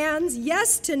your hands.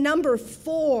 Yes to number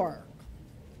 4.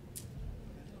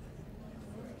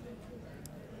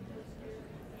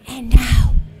 And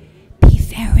now, be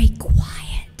very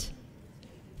quiet,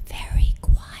 very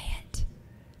quiet,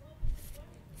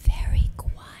 very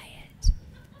quiet.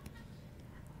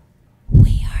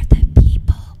 We are the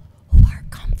people who are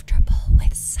comfortable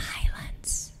with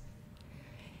silence.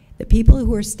 The people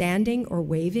who are standing or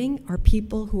waving are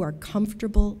people who are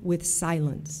comfortable with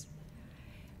silence.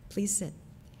 Please sit.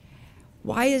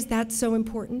 Why is that so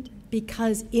important?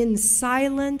 Because in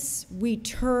silence, we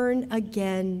turn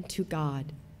again to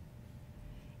God.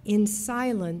 In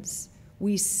silence,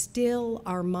 we still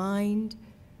our mind,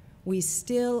 we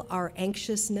still our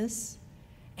anxiousness,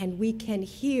 and we can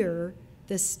hear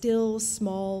the still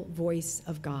small voice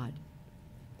of God.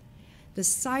 The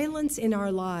silence in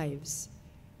our lives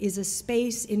is a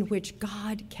space in which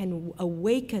God can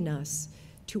awaken us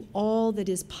to all that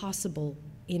is possible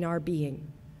in our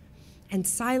being. And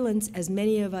silence, as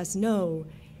many of us know,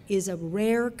 is a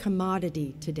rare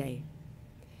commodity today.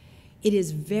 It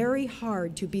is very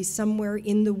hard to be somewhere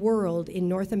in the world, in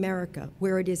North America,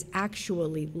 where it is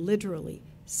actually, literally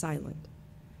silent.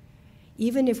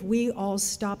 Even if we all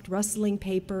stopped rustling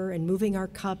paper and moving our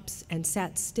cups and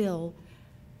sat still,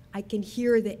 I can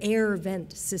hear the air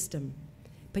vent system.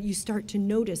 But you start to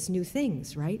notice new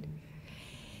things, right?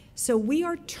 So we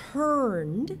are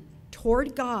turned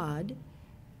toward God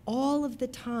all of the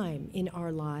time in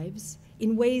our lives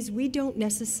in ways we don't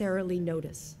necessarily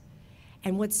notice.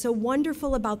 And what's so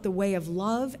wonderful about the way of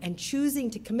love and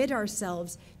choosing to commit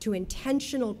ourselves to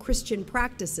intentional Christian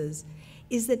practices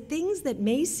is that things that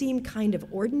may seem kind of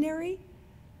ordinary,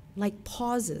 like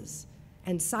pauses,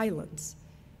 and silence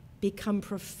become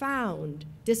profound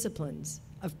disciplines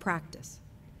of practice.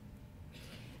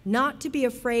 Not to be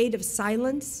afraid of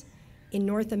silence in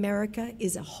North America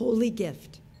is a holy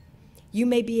gift. You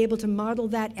may be able to model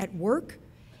that at work,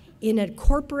 in a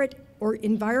corporate or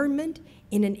environment,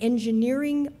 in an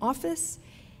engineering office,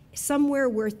 somewhere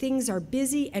where things are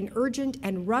busy and urgent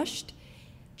and rushed,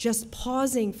 just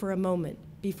pausing for a moment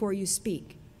before you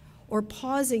speak, or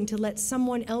pausing to let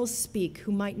someone else speak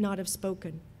who might not have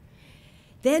spoken.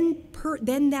 Then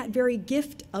that very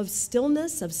gift of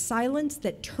stillness, of silence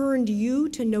that turned you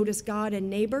to notice God and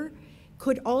neighbor,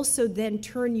 could also then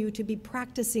turn you to be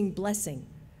practicing blessing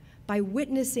by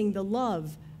witnessing the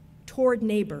love toward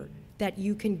neighbor that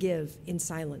you can give in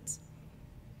silence.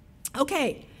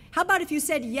 Okay, how about if you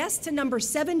said yes to number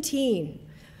 17?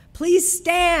 Please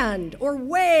stand or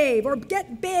wave or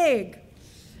get big.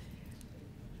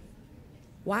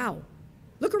 Wow,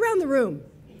 look around the room.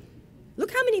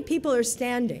 Look how many people are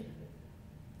standing,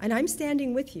 and I'm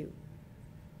standing with you.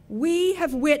 We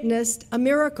have witnessed a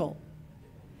miracle.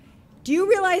 Do you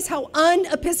realize how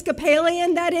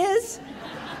un-Episcopalian that is?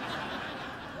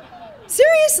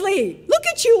 Seriously, look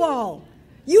at you all.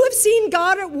 You have seen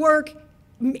God at work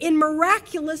in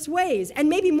miraculous ways, and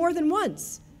maybe more than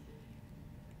once.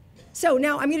 So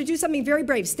now I'm going to do something very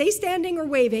brave. Stay standing or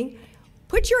waving.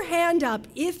 Put your hand up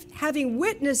if, having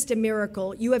witnessed a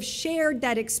miracle, you have shared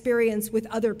that experience with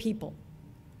other people.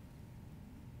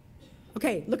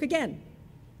 Okay, look again.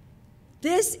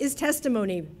 This is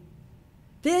testimony.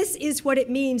 This is what it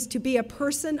means to be a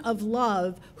person of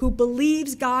love who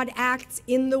believes God acts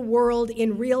in the world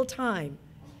in real time.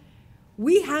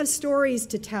 We have stories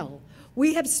to tell.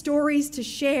 We have stories to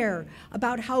share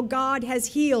about how God has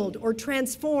healed or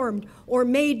transformed or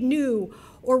made new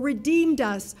or redeemed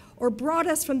us or brought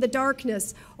us from the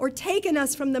darkness or taken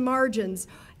us from the margins,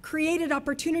 created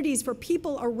opportunities for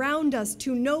people around us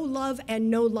to know love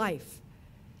and know life.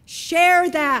 Share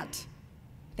that.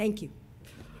 Thank you.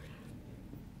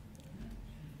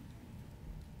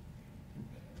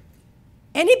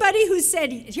 Anybody who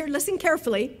said, here, listen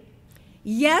carefully,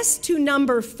 yes to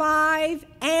number 5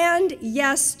 and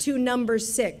yes to number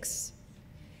 6.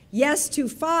 Yes to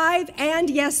 5 and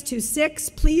yes to 6,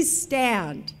 please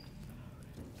stand.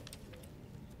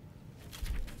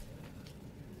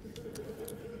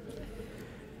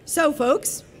 So,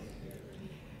 folks,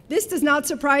 this does not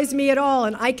surprise me at all,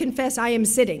 and I confess I am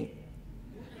sitting.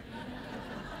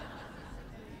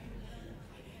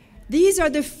 These are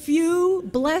the few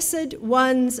blessed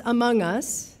ones among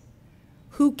us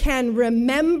who can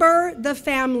remember the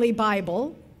family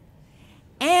Bible,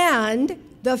 and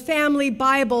the family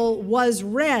Bible was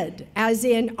read, as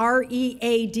in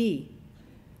R-E-A-D.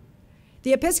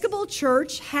 The Episcopal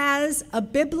Church has a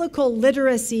biblical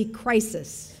literacy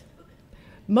crisis.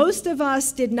 Most of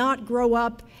us did not grow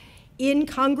up in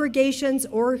congregations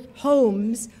or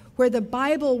homes where the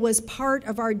Bible was part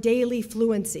of our daily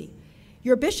fluency.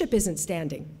 Your bishop isn't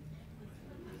standing.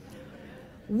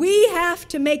 We have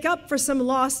to make up for some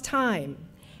lost time,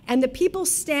 and the people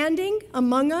standing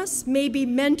among us may be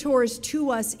mentors to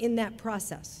us in that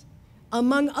process,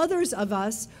 among others of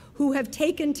us who have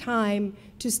taken time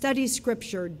to study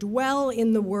Scripture, dwell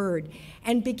in the Word,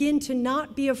 and begin to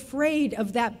not be afraid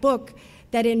of that book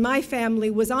that in my family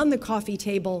was on the coffee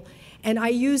table, and I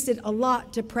used it a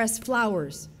lot to press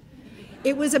flowers.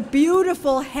 It was a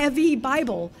beautiful, heavy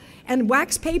Bible, and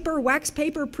wax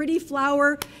paper, pretty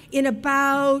flower in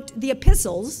about the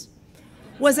epistles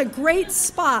was a great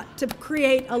spot to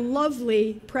create a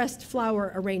lovely pressed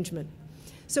flower arrangement.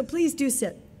 So please do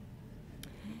sit.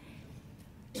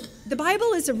 The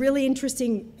Bible is a really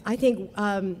interesting, I think,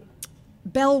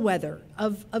 bellwether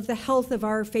of the health of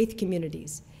our faith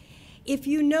communities. If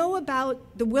you know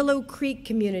about the Willow Creek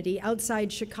community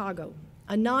outside Chicago,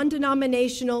 a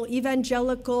non-denominational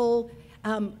evangelical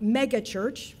mega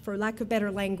church, for lack of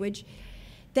better language,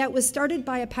 that was started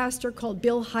by a pastor called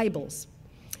Bill Hybels.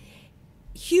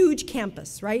 Huge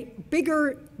campus, right?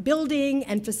 Bigger building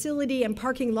and facility and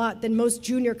parking lot than most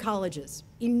junior colleges.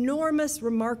 Enormous,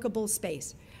 remarkable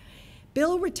space.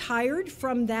 Bill retired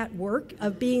from that work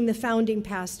of being the founding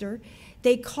pastor.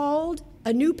 They called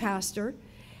a new pastor,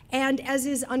 and as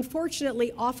is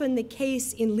unfortunately often the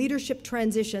case in leadership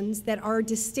transitions that are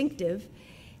distinctive,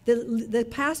 the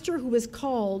pastor who was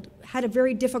called had a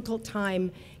very difficult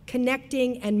time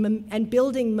connecting and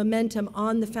building momentum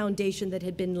on the foundation that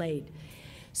had been laid.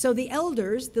 So the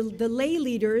elders, the lay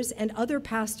leaders and other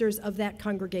pastors of that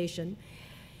congregation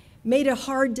made a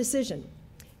hard decision.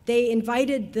 They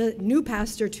invited the new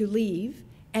pastor to leave,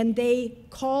 and they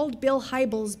called Bill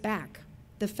Hybels back,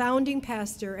 the founding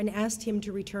pastor, and asked him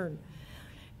to return.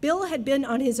 Bill had been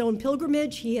on his own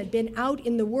pilgrimage. He had been out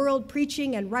in the world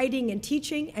preaching and writing and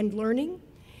teaching and learning.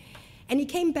 And he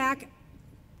came back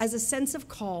as a sense of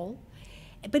call,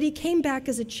 but he came back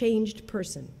as a changed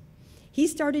person. He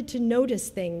started to notice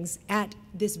things at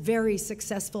this very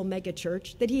successful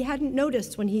megachurch that he hadn't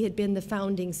noticed when he had been the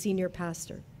founding senior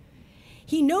pastor.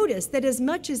 He noticed that as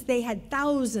much as they had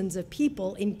thousands of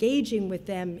people engaging with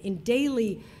them in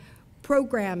daily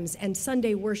programs and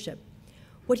Sunday worship,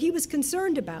 what he was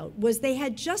concerned about was they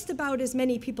had just about as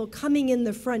many people coming in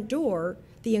the front door,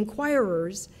 the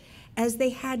inquirers, as they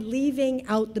had leaving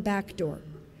out the back door.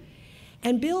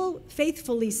 And Bill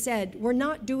faithfully said, we're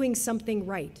not doing something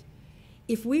right.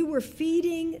 If we were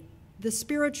feeding the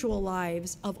spiritual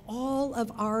lives of all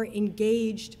of our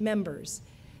engaged members,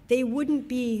 they wouldn't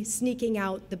be sneaking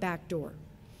out the back door.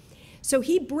 So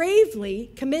he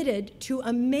bravely committed to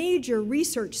a major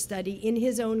research study in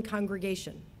his own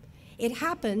congregation. It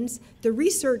happens the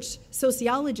research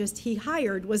sociologist he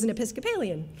hired was an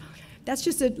Episcopalian. That's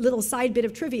just a little side bit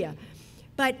of trivia.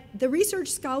 But the research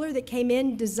scholar that came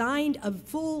in designed a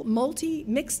full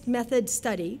mixed method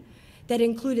study that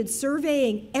included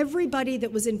surveying everybody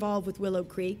that was involved with Willow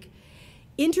Creek,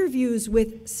 interviews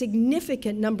with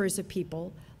significant numbers of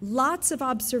people, lots of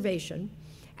observation,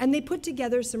 and they put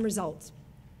together some results.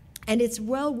 And it's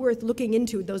well worth looking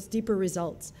into those deeper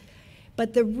results.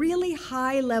 But the really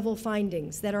high-level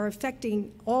findings that are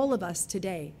affecting all of us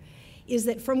today is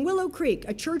that from Willow Creek,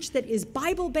 a church that is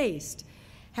Bible-based,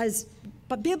 has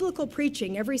biblical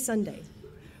preaching every Sunday,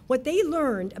 what they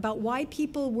learned about why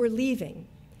people were leaving,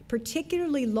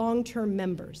 particularly long-term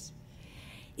members,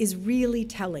 is really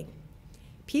telling.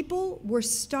 People were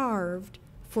starved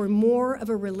for more of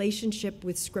a relationship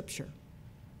with Scripture.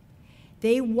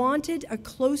 They wanted a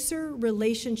closer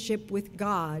relationship with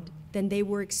God than they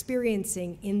were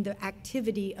experiencing in the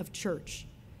activity of church.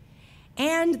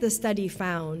 And the study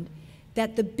found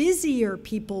that the busier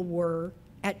people were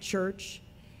at church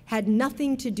had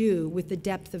nothing to do with the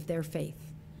depth of their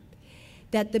faith.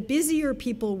 That the busier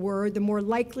people were, the more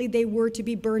likely they were to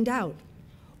be burned out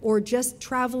or just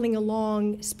traveling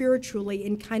along spiritually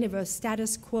in kind of a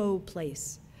status quo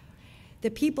place. The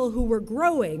people who were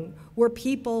growing were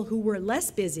people who were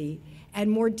less busy and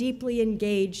more deeply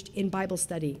engaged in Bible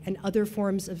study and other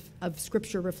forms of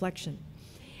scripture reflection.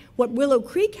 What Willow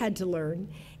Creek had to learn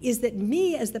is that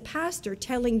me as the pastor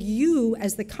telling you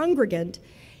as the congregant,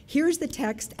 here's the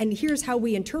text and here's how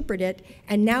we interpret it,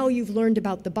 and now you've learned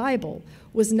about the Bible,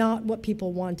 was not what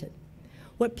people wanted.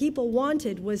 What people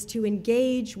wanted was to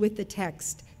engage with the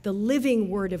text, the living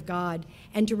Word of God,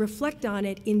 and to reflect on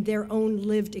it in their own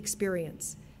lived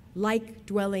experience, like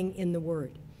dwelling in the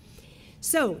Word.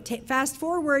 So, fast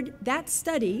forward, that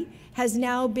study has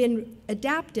now been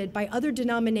adapted by other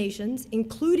denominations,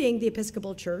 including the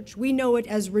Episcopal Church. We know it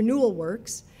as Renewal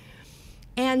Works.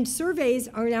 And surveys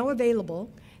are now available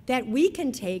that we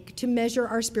can take to measure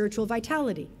our spiritual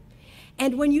vitality.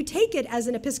 And when you take it as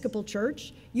an Episcopal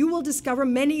Church, you will discover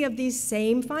many of these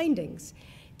same findings,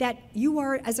 that you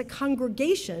are, as a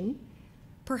congregation,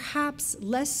 perhaps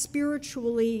less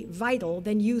spiritually vital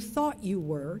than you thought you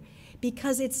were,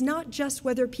 because it's not just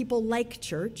whether people like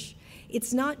church,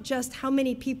 it's not just how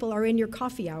many people are in your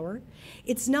coffee hour,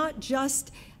 it's not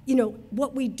just,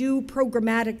 what we do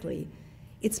programmatically.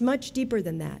 It's much deeper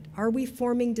than that. Are we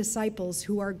forming disciples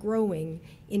who are growing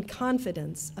in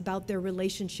confidence about their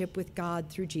relationship with God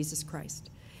through Jesus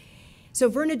Christ? So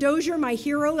Verna Dozier, my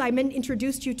hero, I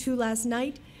introduced you to last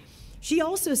night, she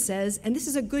also says, and this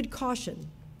is a good caution,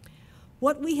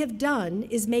 what we have done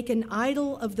is make an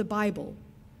idol of the Bible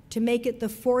to make it the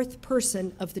fourth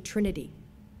person of the Trinity.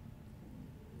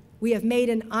 We have made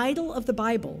an idol of the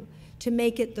Bible to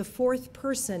make it the fourth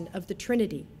person of the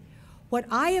Trinity. What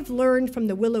I have learned from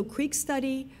the Willow Creek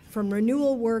study, from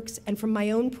Renewal Works, and from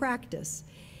my own practice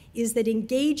is that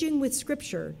engaging with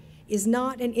Scripture is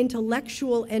not an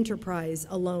intellectual enterprise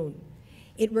alone.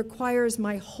 It requires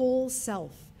my whole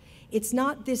self. It's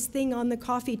not this thing on the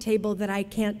coffee table that I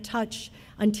can't touch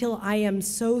until I am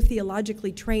so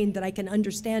theologically trained that I can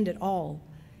understand it all.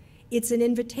 It's an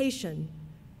invitation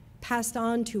passed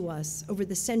on to us over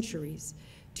the centuries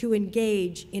to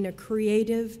engage in a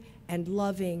creative and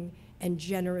loving and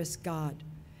generous God.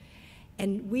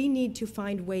 And we need to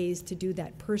find ways to do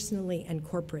that personally and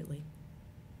corporately.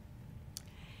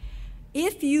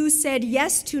 If you said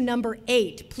yes to number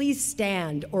 8, please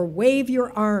stand or wave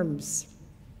your arms.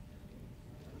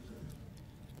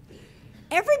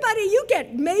 Everybody, you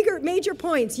get major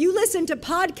points. You listen to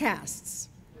podcasts.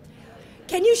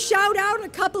 Can you shout out a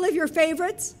couple of your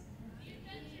favorites?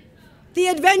 The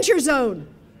Adventure Zone.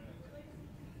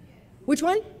 Which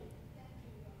one?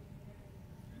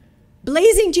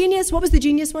 Blazing Genius. What was the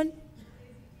genius one?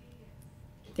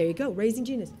 There you go, Raising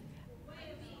Genius.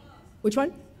 Which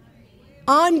one?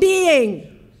 On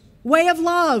Being. Way of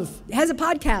Love. It has a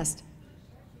podcast.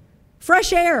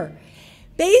 Fresh Air.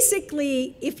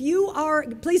 Basically, if you are,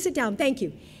 please sit down, thank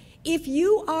you. If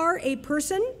you are a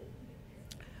person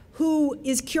who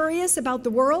is curious about the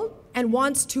world and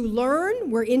wants to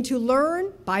learn, we're into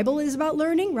learn, Bible is about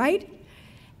learning, right?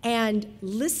 And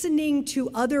listening to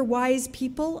other wise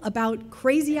people about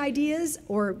crazy ideas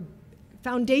or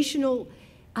foundational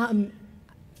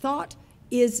thought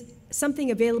is something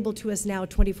available to us now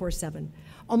 24/7.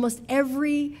 Almost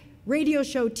every radio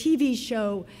show, TV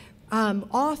show,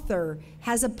 author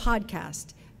has a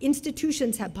podcast.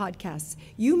 Institutions have podcasts.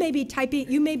 You may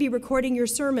be recording your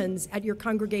sermons at your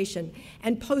congregation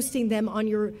and posting them on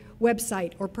your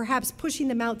website, or perhaps pushing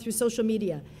them out through social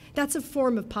media. That's a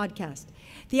form of podcast.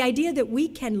 The idea that we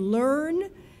can learn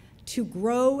to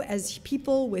grow as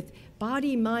people with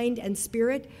body, mind, and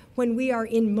spirit when we are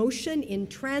in motion, in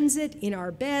transit, in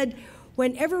our bed,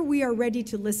 whenever we are ready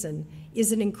to listen,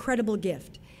 is an incredible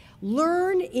gift.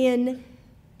 Learn in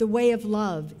the way of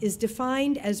love is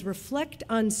defined as reflect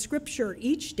on Scripture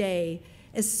each day,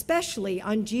 especially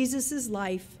on Jesus'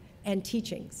 life and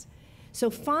teachings. So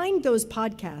find those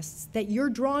podcasts that you're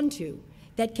drawn to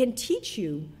that can teach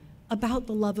you about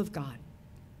the love of God.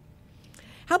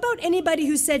 How about anybody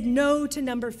who said no to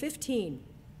number 15?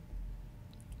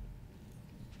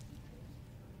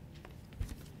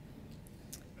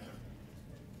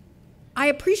 I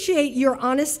appreciate your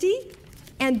honesty,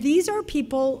 and these are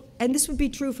people, and this would be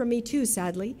true for me too,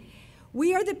 sadly.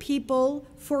 We are the people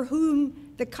for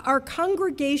whom our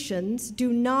congregations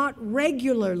do not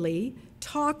regularly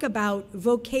talk about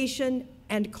vocation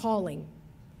and calling.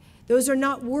 Those are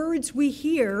not words we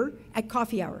hear at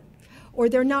coffee hour, or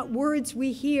they're not words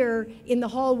we hear in the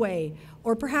hallway,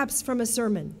 or perhaps from a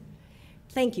sermon.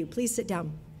 Thank you. Please sit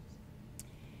down.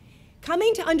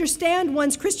 Coming to understand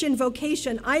one's Christian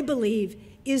vocation, I believe,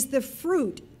 is the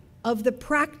fruit of the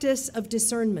practice of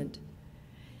discernment.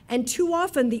 And too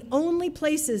often, the only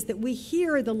places that we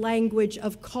hear the language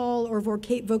of call or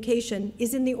vocation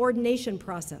is in the ordination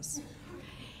process.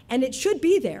 And it should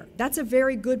be there. That's a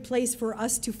very good place for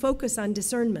us to focus on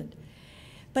discernment.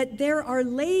 But there are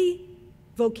lay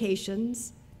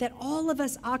vocations that all of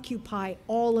us occupy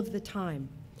all of the time.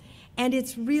 And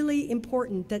it's really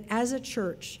important that as a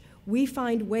church, we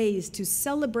find ways to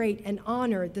celebrate and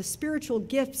honor the spiritual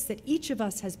gifts that each of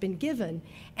us has been given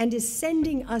and is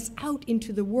sending us out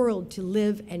into the world to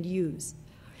live and use.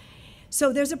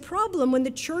 So there's a problem when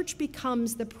the church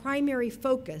becomes the primary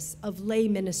focus of lay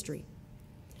ministry.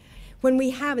 When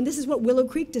we have, and this is what Willow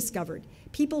Creek discovered,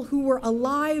 people who were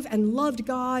alive and loved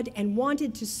God and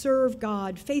wanted to serve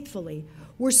God faithfully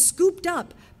were scooped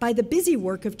up by the busy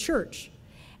work of church.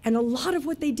 And a lot of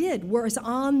what they did was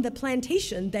on the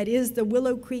plantation that is the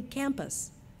Willow Creek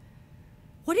campus.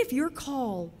 What if your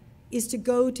call is to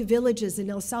go to villages in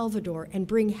El Salvador and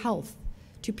bring health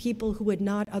to people who would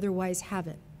not otherwise have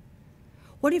it?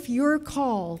 What if your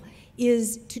call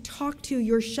is to talk to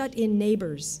your shut-in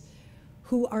neighbors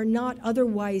who are not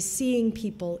otherwise seeing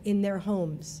people in their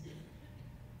homes?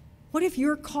 What if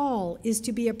your call is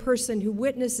to be a person who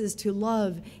witnesses to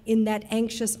love in that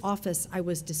anxious office I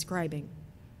was describing?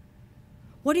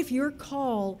 What if your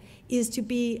call is to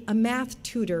be a math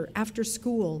tutor after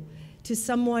school to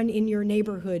someone in your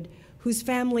neighborhood whose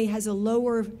family has a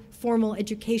lower formal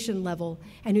education level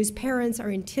and whose parents are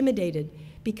intimidated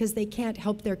because they can't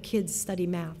help their kids study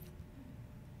math?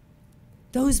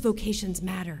 Those vocations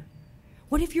matter.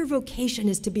 What if your vocation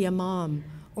is to be a mom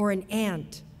or an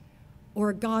aunt or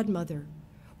a godmother?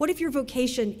 What if your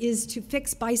vocation is to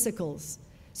fix bicycles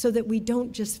so that we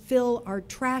don't just fill our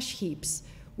trash heaps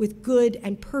with good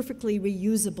and perfectly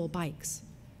reusable bikes?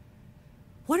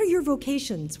 What are your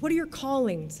vocations? What are your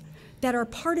callings that are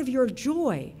part of your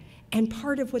joy and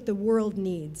part of what the world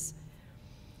needs?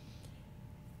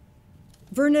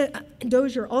 Verna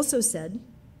Dozier also said,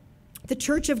 "The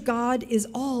Church of God is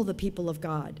all the people of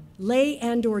God, lay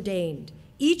and ordained,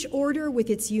 each order with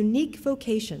its unique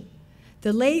vocation.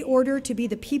 The lay order to be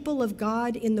the people of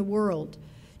God in the world,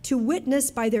 to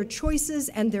witness by their choices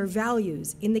and their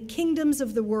values in the kingdoms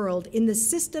of the world, in the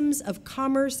systems of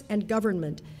commerce and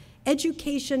government,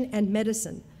 education and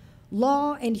medicine,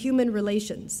 law and human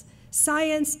relations,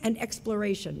 science and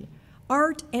exploration,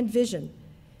 art and vision,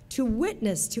 to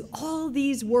witness to all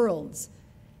these worlds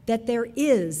that there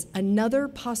is another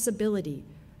possibility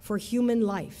for human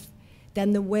life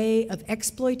than the way of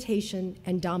exploitation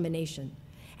and domination.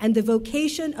 And the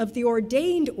vocation of the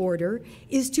ordained order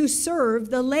is to serve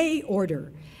the lay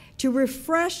order, to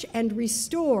refresh and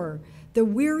restore the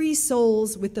weary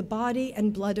souls with the body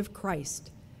and blood of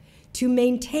Christ, to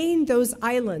maintain those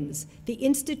islands, the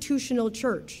institutional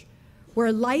church,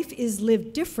 where life is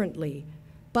lived differently,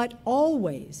 but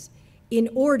always in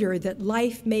order that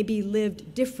life may be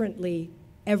lived differently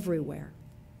everywhere.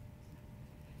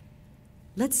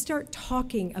 Let's start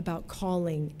talking about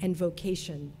calling and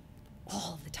vocation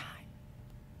all the time.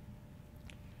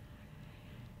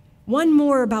 One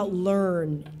more about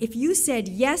learn. If you said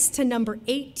yes to number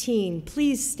 18,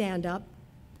 please stand up.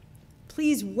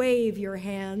 Please wave your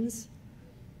hands.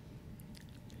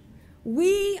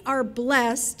 We are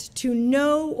blessed to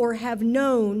know or have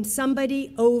known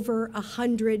somebody over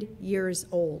 100 years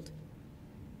old.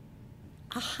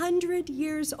 100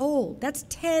 years old. That's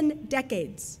 10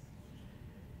 decades.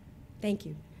 Thank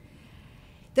you.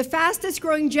 The fastest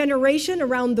growing generation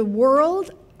around the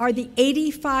world are the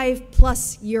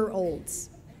 85-plus-year-olds.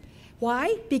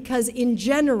 Why? Because in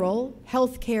general,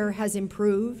 healthcare has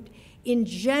improved. In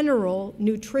general,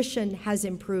 nutrition has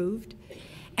improved.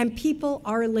 And people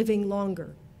are living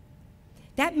longer.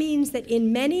 That means that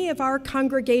in many of our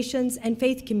congregations and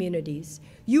faith communities,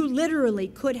 you literally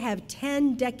could have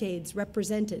 10 decades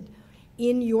represented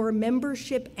in your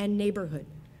membership and neighborhood.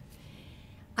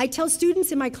 I tell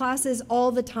students in my classes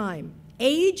all the time,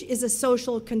 age is a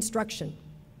social construction.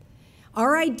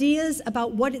 Our ideas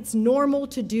about what it's normal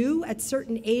to do at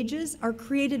certain ages are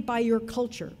created by your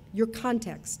culture, your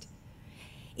context.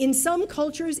 In some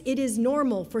cultures, it is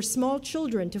normal for small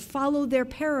children to follow their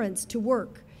parents to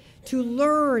work, to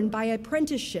learn by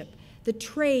apprenticeship the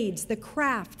trades, the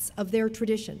crafts of their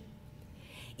tradition.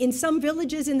 In some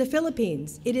villages in the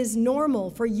Philippines, it is normal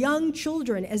for young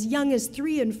children as young as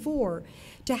 3 and 4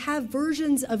 to have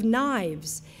versions of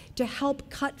knives to help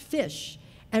cut fish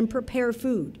and prepare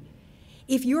food.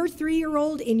 If your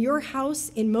 3-year-old in your house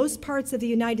in most parts of the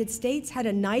United States had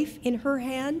a knife in her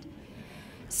hand,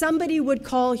 somebody would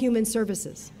call human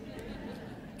services,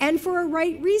 and for a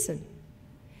right reason.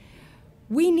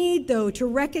 We need, though, to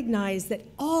recognize that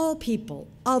all people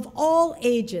of all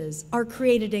ages are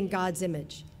created in God's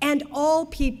image, and all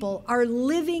people are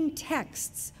living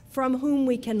texts from whom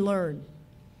we can learn.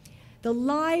 The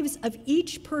lives of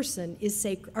each person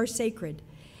are sacred,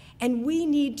 and we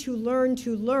need to learn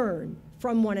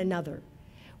from one another.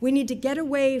 We need to get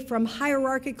away from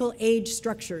hierarchical age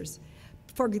structures.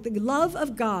 For the love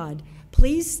of God,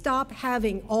 please stop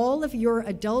having all of your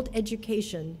adult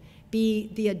education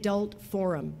be the adult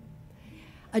forum.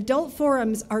 Adult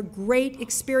forums are great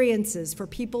experiences for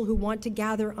people who want to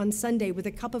gather on Sunday with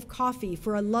a cup of coffee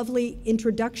for a lovely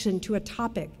introduction to a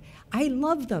topic. I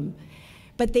love them,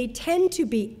 but they tend to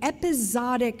be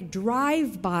episodic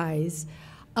drive-bys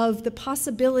of the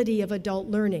possibility of adult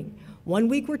learning. One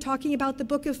week we're talking about the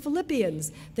book of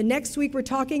Philippians. The next week we're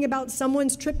talking about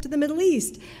someone's trip to the Middle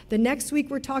East. The next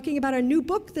week we're talking about a new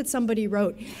book that somebody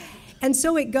wrote. And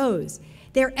so it goes.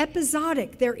 They're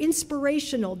episodic, they're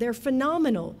inspirational, they're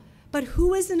phenomenal. But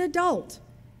who is an adult?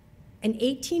 An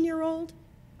 18-year-old?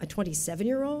 A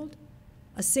 27-year-old?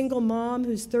 A single mom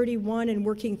who's 31 and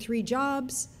working 3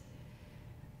 jobs?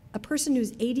 A person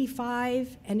who's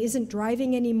 85 and isn't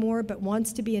driving anymore but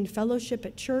wants to be in fellowship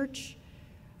at church?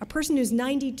 A person who's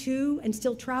 92 and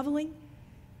still traveling?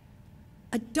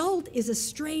 Adult is a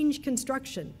strange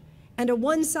construction, and a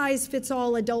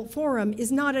one-size-fits-all adult forum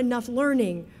is not enough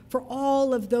learning for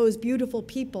all of those beautiful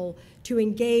people to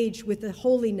engage with the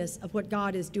holiness of what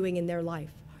God is doing in their life.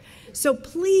 So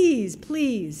please,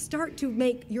 please start to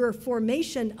make your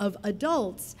formation of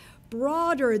adults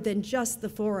broader than just the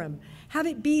forum. Have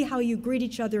it be how you greet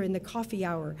each other in the coffee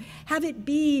hour. Have it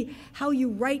be how you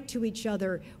write to each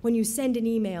other when you send an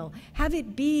email. Have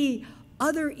it be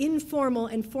other informal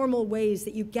and formal ways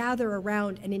that you gather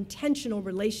around an intentional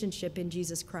relationship in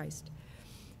Jesus Christ.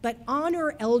 But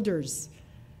honor elders,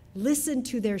 listen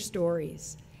to their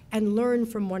stories, and learn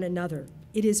from one another.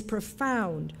 It is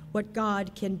profound what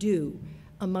God can do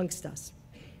amongst us.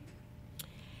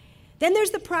 Then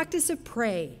there's the practice of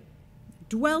prayer.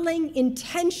 Dwelling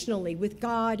intentionally with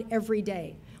God every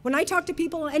day. When I talk to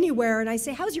people anywhere and I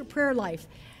say, how's your prayer life?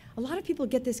 A lot of people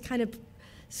get this kind of,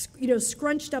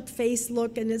 scrunched up face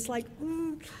look, and it's like,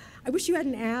 I wish you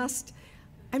hadn't asked.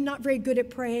 I'm not very good at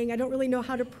praying. I don't really know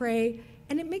how to pray.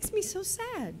 And it makes me so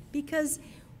sad because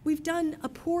we've done a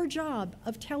poor job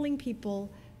of telling people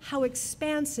how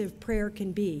expansive prayer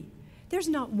can be. There's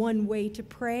not one way to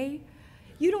pray.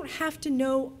 You don't have to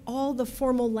know all the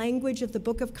formal language of the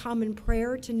Book of Common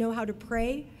Prayer to know how to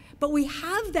pray, but we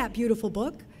have that beautiful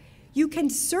book. You can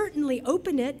certainly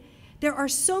open it. There are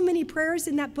so many prayers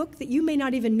in that book that you may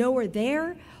not even know are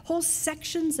there, whole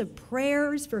sections of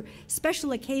prayers for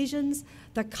special occasions.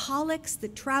 the collects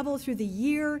that travel through the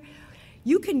year.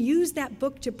 You can use that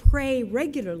book to pray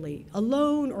regularly,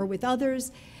 alone or with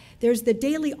others. There's the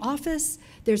daily office.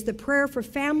 There's the prayer for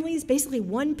families, basically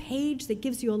one page that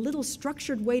gives you a little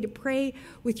structured way to pray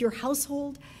with your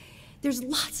household. There's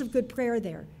lots of good prayer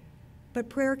there. But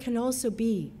prayer can also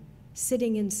be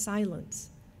sitting in silence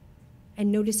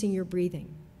and noticing your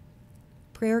breathing.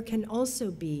 Prayer can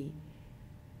also be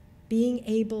being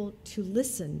able to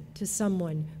listen to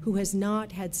someone who has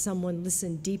not had someone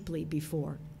listen deeply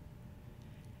before.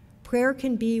 Prayer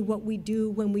can be what we do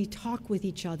when we talk with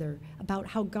each other about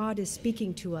how God is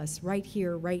speaking to us right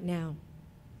here, right now.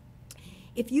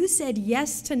 If you said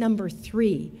yes to number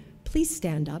 3, please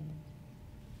stand up.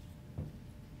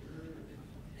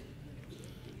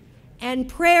 And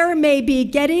prayer may be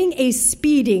getting a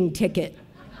speeding ticket.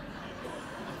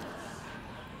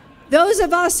 Those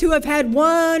of us who have had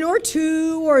 1 or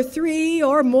 2 or 3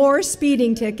 or more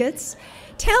speeding tickets,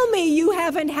 tell me you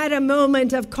haven't had a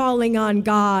moment of calling on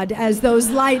God as those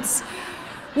lights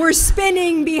were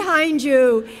spinning behind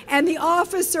you and the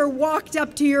officer walked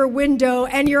up to your window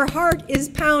and your heart is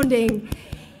pounding.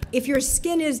 If your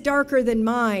skin is darker than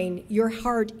mine, your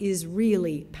heart is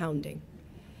really pounding.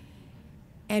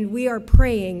 And we are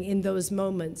praying in those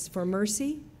moments for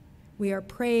mercy. We are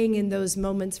praying in those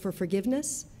moments for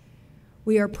forgiveness.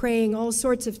 We are praying all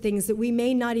sorts of things that we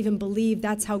may not even believe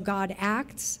that's how God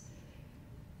acts,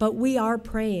 but we are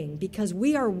praying because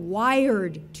we are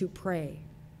wired to pray.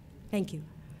 Thank you.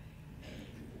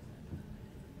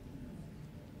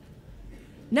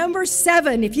 Number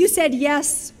 7, if you said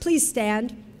yes, please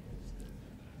stand.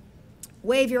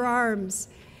 Wave your arms.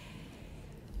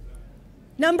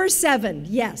 Number 7,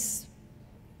 yes.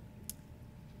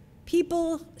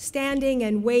 People standing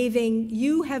and waving,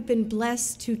 you have been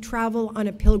blessed to travel on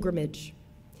a pilgrimage.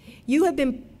 You have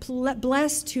been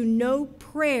blessed to know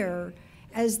prayer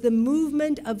as the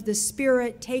movement of the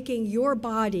Spirit taking your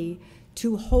body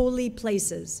to holy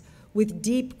places with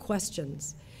deep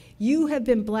questions. You have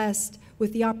been blessed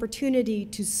with the opportunity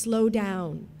to slow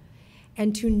down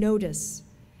and to notice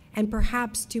and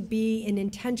perhaps to be in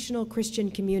intentional Christian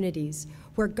communities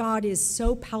where God is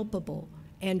so palpable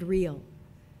and real.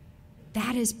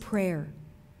 That is prayer.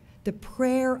 The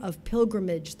prayer of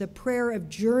pilgrimage, the prayer of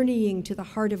journeying to the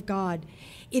heart of God.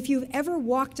 If you've ever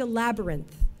walked a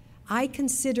labyrinth, I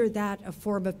consider that a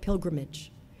form of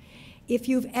pilgrimage. If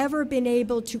you've ever been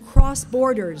able to cross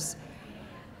borders,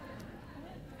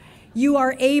 you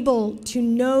are able to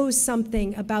know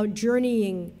something about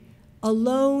journeying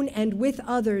alone and with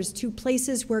others to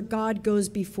places where God goes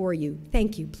before you.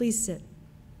 Thank you. Please sit.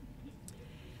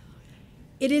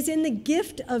 It is in the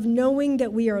gift of knowing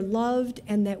that we are loved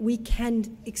and that we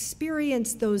can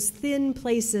experience those thin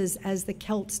places, as the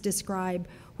Celts describe,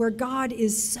 where God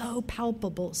is so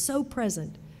palpable, so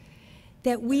present,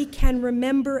 that we can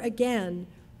remember again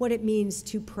what it means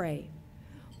to pray,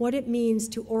 what it means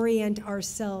to orient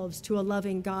ourselves to a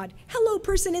loving God. Hello,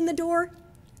 person in the door.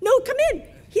 No, come in.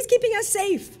 He's keeping us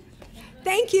safe.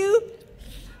 Thank you.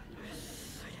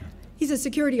 He's a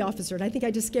security officer, and I think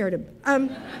I just scared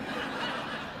him.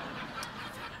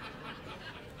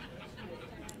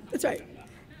 That's right.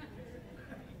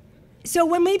 So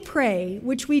when we pray,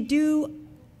 which we do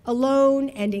alone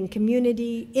and in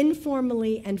community,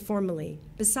 informally and formally,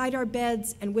 beside our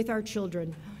beds and with our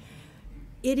children,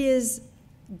 it is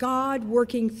God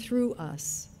working through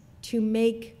us to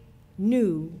make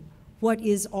new what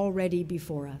is already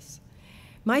before us.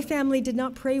 My family did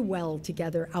not pray well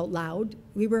together out loud.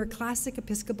 We were a classic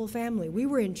Episcopal family. We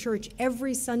were in church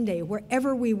every Sunday,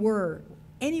 wherever we were,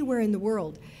 anywhere in the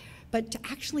world. But to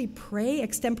actually pray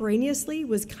extemporaneously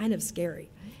was kind of scary.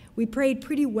 We prayed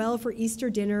pretty well for Easter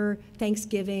dinner,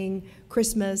 Thanksgiving,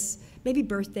 Christmas, maybe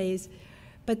birthdays.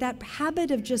 But that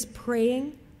habit of just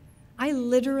praying, I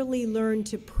literally learned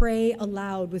to pray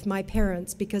aloud with my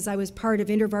parents because I was part of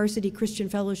InterVarsity Christian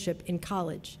Fellowship in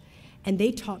college. And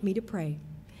they taught me to pray.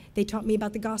 They taught me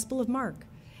about the Gospel of Mark.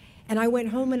 And I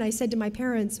went home and I said to my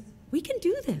parents, we can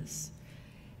do this.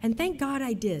 And thank God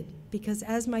I did, because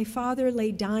as my father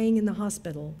lay dying in the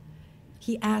hospital,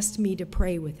 he asked me to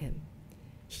pray with him.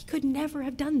 He could never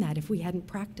have done that if we hadn't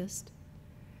practiced.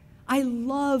 I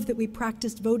love that we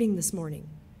practiced voting this morning.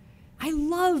 I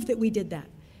love that we did that,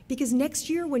 because next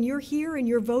year when you're here and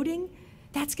you're voting,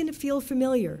 that's going to feel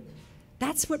familiar.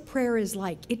 That's what prayer is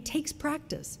like. It takes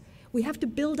practice. We have to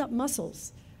build up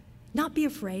muscles. Not be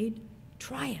afraid.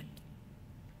 Try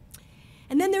it.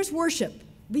 And then there's worship.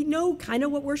 we know kind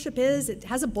of what worship is. It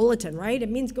has a bulletin, right? It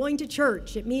means going to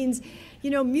church. It means,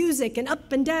 music and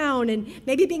up and down and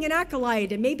maybe being an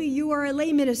acolyte, and maybe you are a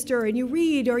lay minister and you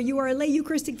read, or you are a lay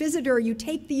Eucharistic visitor. You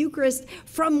take the Eucharist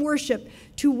from worship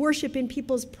to worship in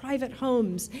people's private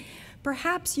homes.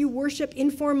 Perhaps you worship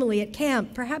informally at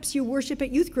camp. Perhaps you worship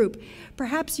at youth group.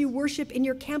 Perhaps you worship in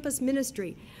your campus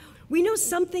ministry. We know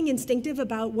something instinctive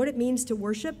about what it means to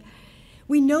worship.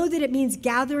 We know that it means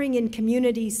gathering in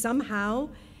community somehow,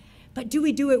 but do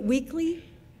we do it weekly?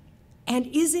 And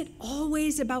is it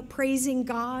always about praising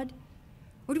God?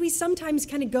 Or do we sometimes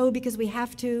kind of go because we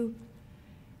have to,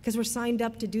 because we're signed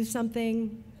up to do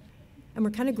something, and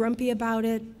we're kind of grumpy about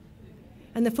it,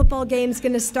 and the football game's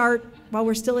going to start while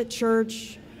we're still at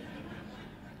church,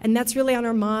 and that's really on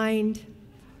our mind?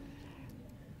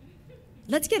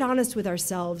 Let's get honest with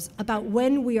ourselves about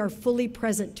when we are fully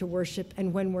present to worship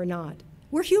and when we're not.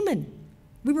 We're human.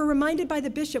 We were reminded by the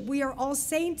bishop, we are all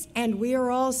saints and we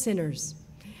are all sinners.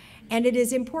 And it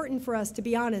is important for us to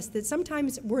be honest that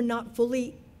sometimes we're not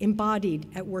fully embodied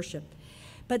at worship.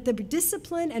 But the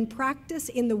discipline and practice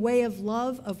in the way of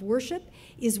love of worship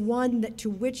is one to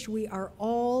which we are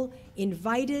all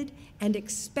invited and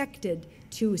expected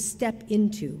to step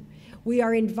into. We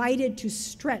are invited to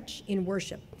stretch in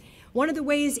worship. One of the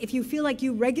ways, if you feel like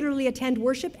you regularly attend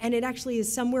worship and it actually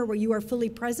is somewhere where you are fully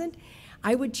present,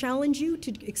 I would challenge you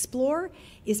to explore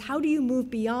is how do you move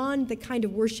beyond the kind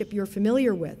of worship you're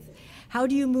familiar with? How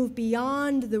do you move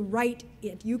beyond the rite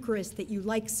at Eucharist that you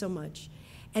like so much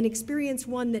and experience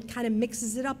one that kind of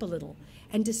mixes it up a little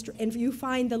and you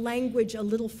find the language a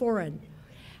little foreign?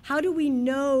 How do we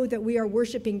know that we are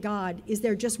worshiping God? Is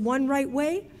there just one right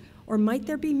way, or might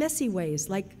there be messy ways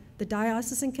like the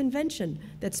diocesan convention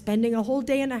that's spending a whole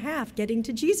day and a half getting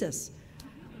to Jesus?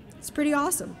 It's pretty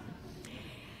awesome.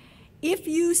 If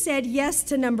you said yes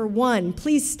to number 1,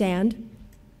 please stand.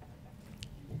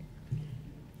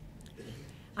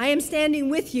 I am standing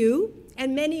with you,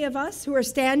 and many of us who are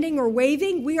standing or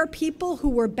waving, we are people who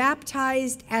were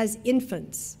baptized as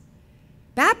infants.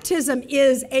 Baptism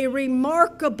is a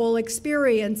remarkable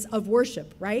experience of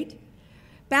worship, right?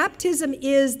 Baptism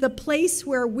is the place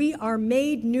where we are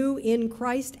made new in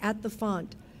Christ at the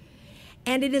font.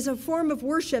 And it is a form of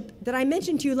worship that I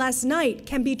mentioned to you last night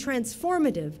can be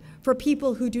transformative for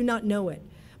people who do not know it.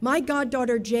 My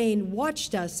goddaughter Jane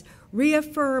watched us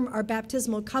reaffirm our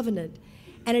baptismal covenant,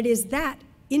 and it is that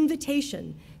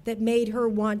invitation that made her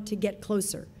want to get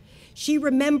closer. She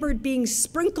remembered being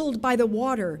sprinkled by the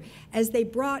water as they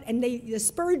brought, and the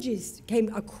asperges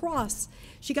came across.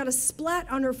 She got a splat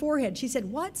on her forehead. She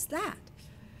said, "What's that?"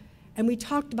 And we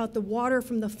talked about the water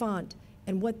from the font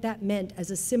and what that meant as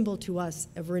a symbol to us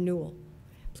of renewal.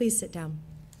 Please sit down.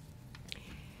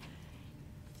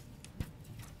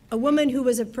 A woman who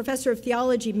was a professor of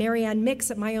theology, Marianne Mix,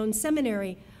 at my own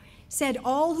seminary, said,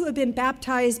 "All who have been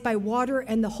baptized by water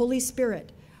and the Holy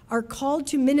Spirit are called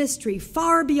to ministry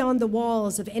far beyond the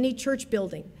walls of any church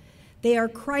building. They are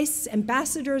Christ's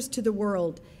ambassadors to the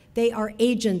world. They are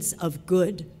agents of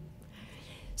good."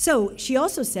 So she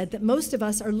also said that most of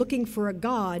us are looking for a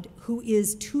God who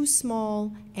is too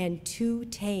small and too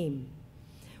tame.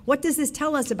 What does this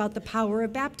tell us about the power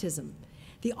of baptism?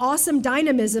 The awesome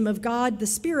dynamism of God the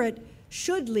Spirit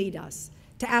should lead us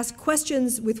to ask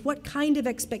questions with what kind of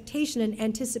expectation and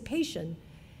anticipation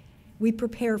we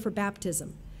prepare for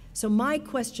baptism. So my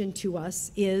question to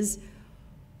us is,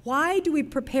 why do we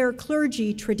prepare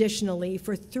clergy traditionally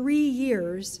for 3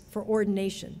 years for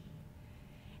ordination,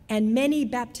 and many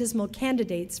baptismal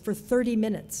candidates for 30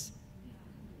 minutes?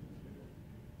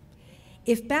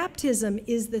 If baptism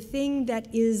is the thing that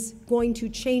is going to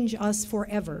change us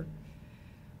forever,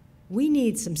 we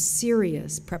need some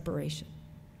serious preparation.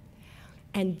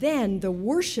 And then the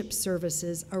worship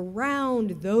services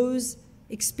around those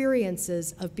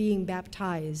experiences of being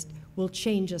baptized will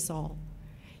change us all.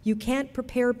 You can't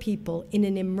prepare people in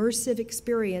an immersive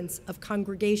experience of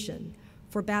congregation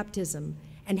for baptism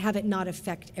and have it not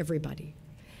affect everybody.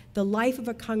 The life of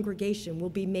a congregation will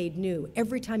be made new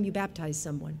every time you baptize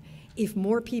someone if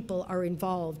more people are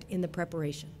involved in the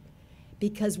preparation,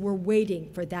 because we're waiting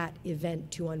for that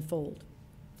event to unfold.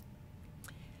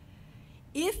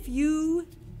 If you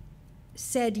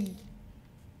said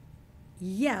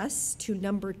yes to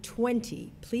number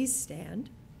 20, please stand.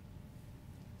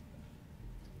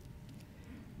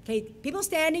 Okay, people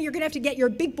standing, you're going to have to get your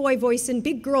big boy voice and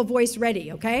big girl voice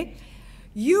ready, okay?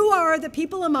 You are the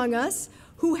people among us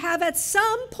who have at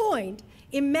some point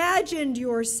imagined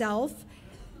yourself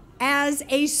as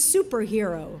a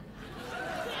superhero.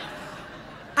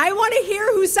 I want to hear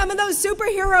who some of those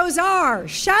superheroes are.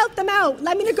 Shout them out.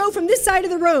 Let me go from this side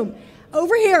of the room.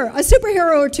 Over here, a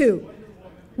superhero or two.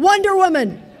 Wonder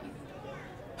Woman.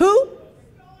 Who?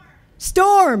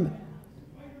 Storm.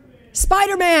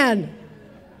 Spider-Man.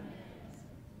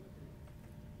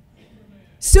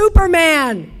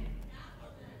 Superman.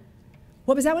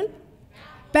 What was that one?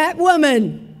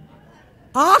 Batwoman.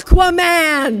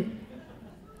 Aquaman.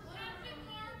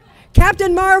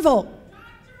 Captain Marvel.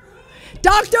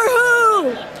 Doctor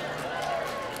Who.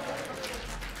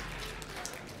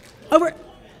 Over.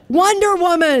 Wonder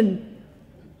Woman.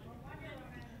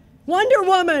 Wonder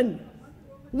Woman.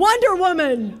 Wonder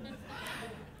Woman.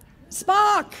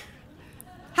 Spock.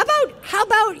 How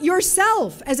about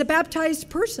yourself as a baptized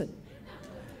person?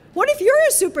 What if you're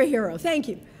a superhero? Thank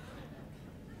you.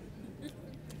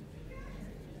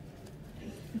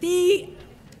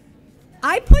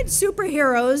 I put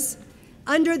superheroes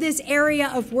under this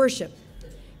area of worship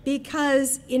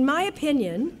because, in my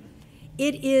opinion,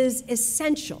 it is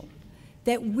essential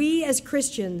that we as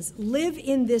Christians live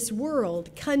in this world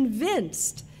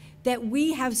convinced that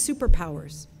we have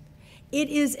superpowers. It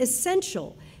is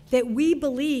essential that we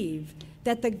believe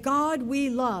that the God we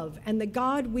love and the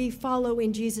God we follow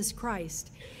in Jesus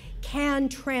Christ can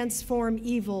transform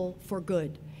evil for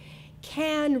good,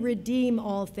 can redeem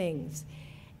all things,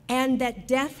 and that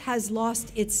death has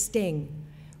lost its sting.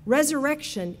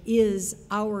 Resurrection is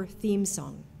our theme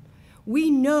song. We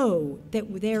know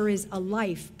that there is a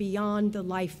life beyond the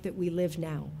life that we live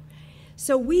now.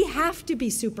 So we have to be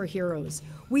superheroes.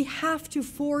 We have to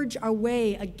forge our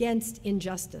way against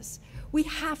injustice. We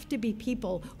have to be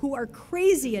people who are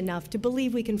crazy enough to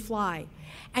believe we can fly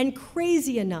and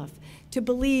crazy enough to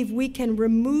believe we can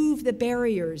remove the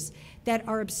barriers that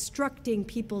are obstructing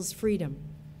people's freedom.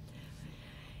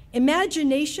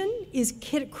 Imagination is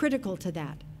critical to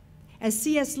that. As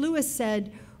C.S. Lewis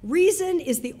said, reason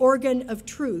is the organ of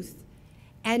truth,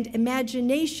 and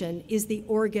imagination is the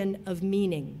organ of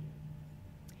meaning.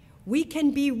 We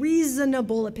can be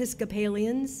reasonable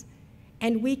Episcopalians,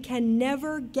 and we can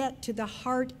never get to the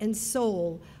heart and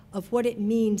soul of what it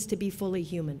means to be fully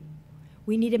human.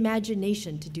 We need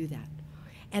imagination to do that.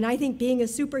 And I think being a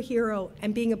superhero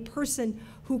and being a person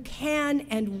who can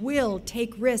and will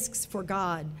take risks for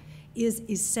God is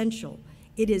essential.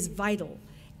 It is vital,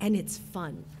 and it's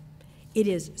fun. It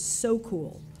is so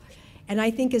cool. And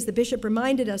I think, as the bishop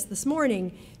reminded us this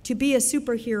morning, to be a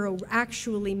superhero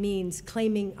actually means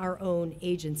claiming our own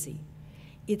agency.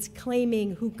 It's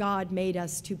claiming who God made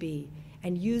us to be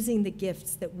and using the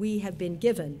gifts that we have been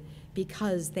given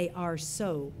because they are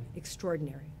so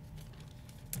extraordinary.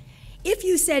 If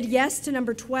you said yes to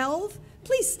number 12,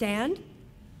 please stand.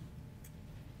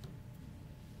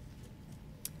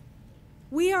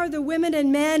 We are the women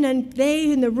and men and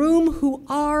they in the room who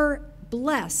are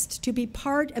blessed to be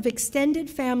part of extended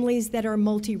families that are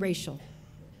multiracial.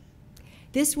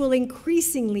 This will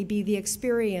increasingly be the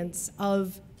experience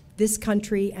of this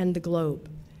country and the globe.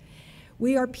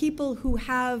 We are people who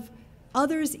have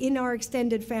others in our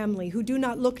extended family who do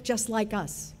not look just like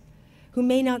us, who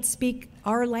may not speak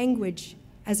our language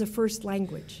as a first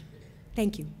language.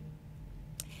 Thank you.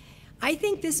 I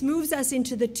think this moves us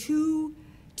into the two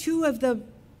of the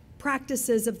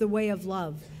practices of the way of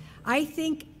love. I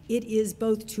think it is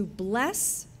both to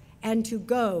bless and to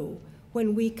go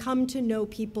when we come to know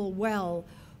people well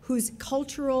whose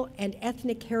cultural and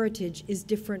ethnic heritage is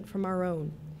different from our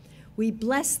own. We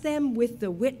bless them with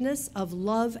the witness of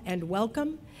love and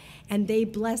welcome, and they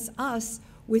bless us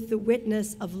with the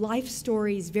witness of life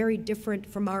stories very different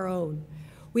from our own.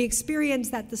 We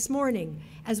experienced that this morning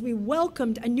as we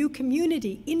welcomed a new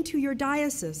community into your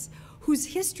diocese whose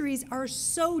histories are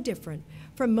so different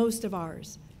from most of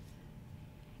ours.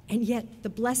 And yet the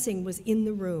blessing was in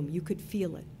the room. You could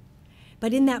feel it.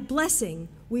 But in that blessing,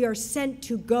 we are sent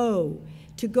to go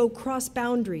cross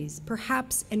boundaries,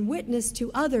 perhaps, and witness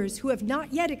to others who have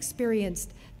not yet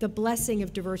experienced the blessing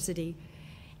of diversity,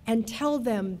 and tell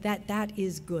them that that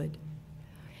is good.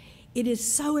 It is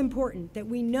so important that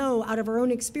we know out of our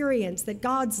own experience that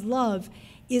God's love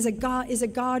is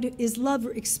love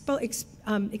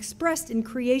expressed in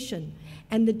creation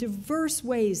and the diverse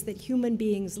ways that human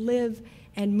beings live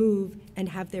and move and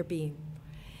have their being.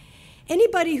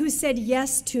 Anybody who said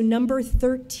yes to number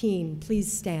 13,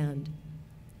 please stand.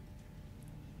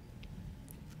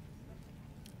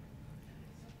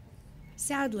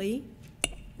 Sadly,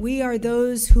 we are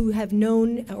those who have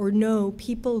known or know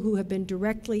people who have been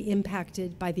directly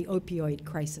impacted by the opioid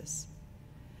crisis.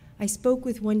 I spoke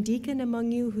with one deacon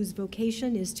among you whose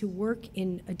vocation is to work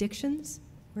in addictions.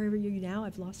 Wherever you're now,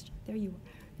 I've lost you. There you are.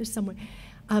 There's someone.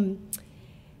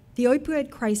 The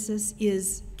opioid crisis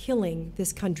is killing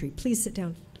this country. Please sit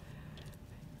down.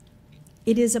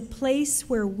 It is a place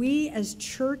where we as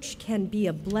church can be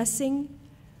a blessing,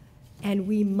 and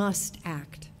we must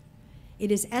act.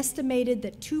 It is estimated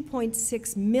that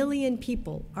 2.6 million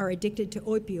people are addicted to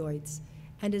opioids,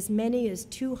 and as many as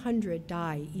 200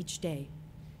 die each day.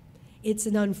 It's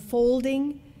an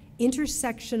unfolding,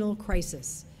 intersectional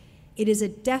crisis. It is a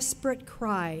desperate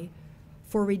cry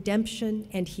for redemption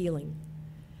and healing.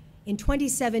 In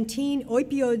 2017,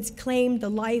 opioids claimed the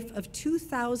life of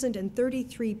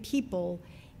 2,033 people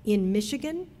in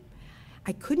Michigan.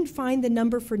 I couldn't find the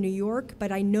number for New York,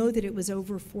 but I know that it was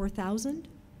over 4,000.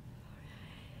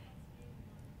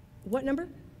 What number?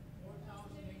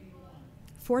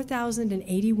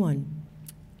 4,081.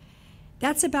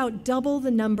 That's about double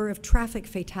the number of traffic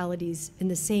fatalities in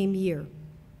the same year.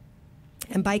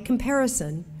 And by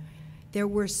comparison, there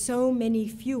were so many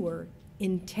fewer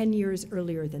in 10 years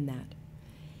earlier than that.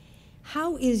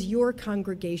 How is your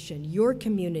congregation, your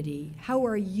community, how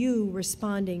are you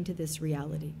responding to this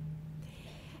reality?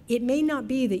 It may not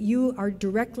be that you are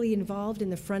directly involved in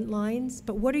the front lines,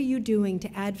 but what are you doing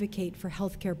to advocate for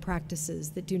healthcare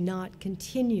practices that do not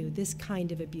continue this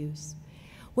kind of abuse?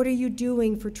 What are you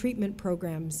doing for treatment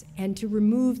programs and to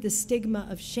remove the stigma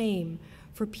of shame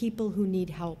for people who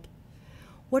need help?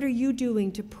 What are you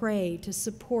doing to pray, to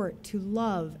support, to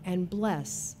love, and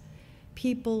bless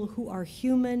people who are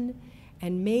human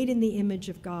and made in the image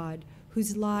of God,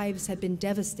 whose lives have been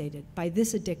devastated by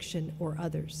this addiction or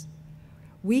others?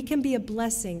 We can be a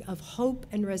blessing of hope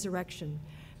and resurrection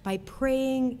by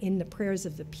praying in the prayers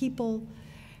of the people,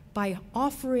 by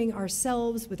offering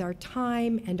ourselves with our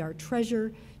time and our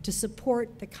treasure to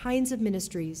support the kinds of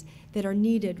ministries that are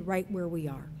needed right where we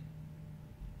are.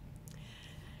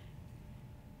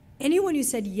 Anyone who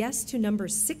said yes to number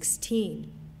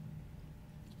 16?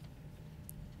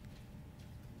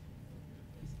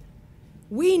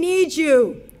 We need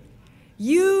you.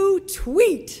 You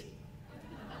tweet.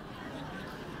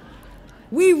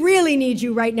 We really need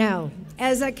you right now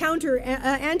as a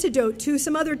antidote to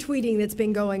some other tweeting that's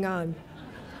been going on.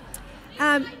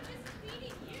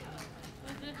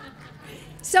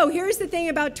 So here's the thing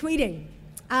about tweeting,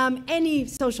 any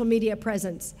social media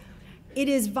presence. It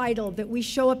is vital that we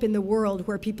show up in the world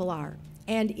where people are.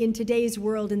 And in today's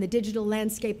world, in the digital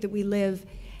landscape that we live,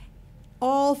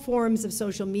 all forms of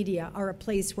social media are a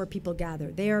place where people gather.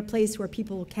 They are a place where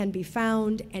people can be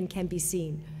found and can be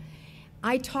seen.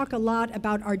 I talk a lot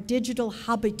about our digital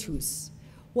habitus.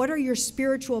 What are your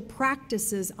spiritual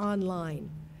practices online?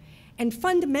 And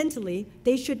fundamentally,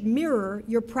 they should mirror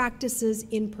your practices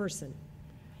in person.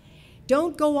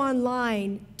 Don't go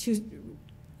online to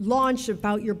launch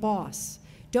about your boss.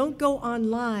 Don't go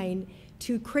online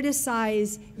to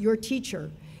criticize your teacher.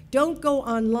 Don't go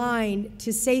online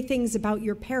to say things about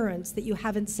your parents that you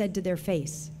haven't said to their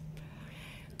face.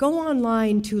 Go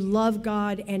online to love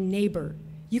God and neighbor.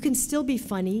 You can still be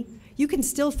funny. You can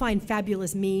still find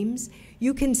fabulous memes.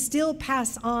 You can still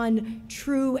pass on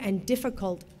true and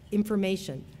difficult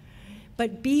information.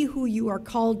 But be who you are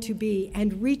called to be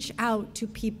and reach out to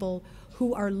people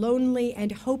who are lonely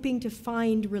and hoping to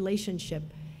find relationship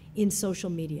in social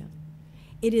media.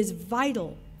 It is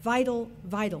vital, vital,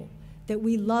 vital that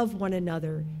we love one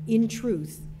another in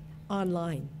truth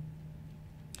online.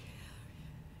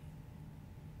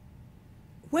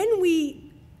 When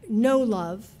we know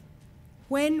love,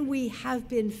 when we have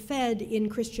been fed in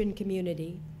Christian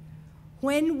community,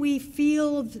 when we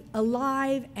feel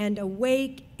alive and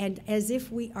awake and as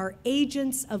if we are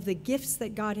agents of the gifts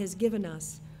that God has given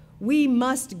us, we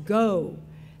must go.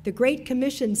 The Great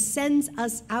Commission sends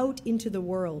us out into the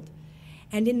world.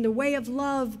 And in the way of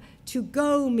love, to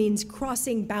go means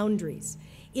crossing boundaries.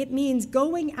 It means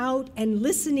going out and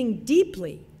listening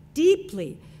deeply,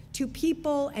 deeply to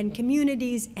people and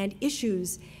communities and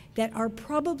issues that are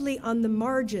probably on the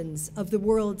margins of the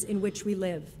worlds in which we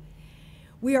live.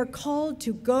 We are called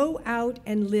to go out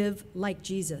and live like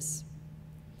Jesus.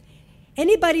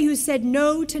 Anybody who said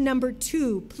no to number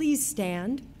 2, please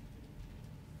stand.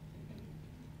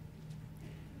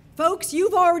 Folks,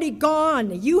 you've already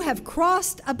gone. You have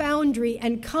crossed a boundary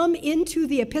and come into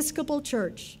the Episcopal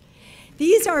Church.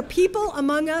 These are people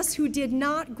among us who did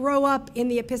not grow up in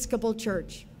the Episcopal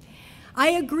Church. I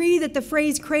agree that the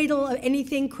phrase cradle of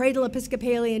anything, cradle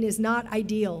Episcopalian, is not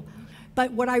ideal.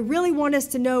 But what I really want us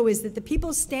to know is that the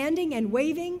people standing and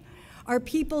waving are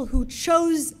people who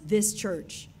chose this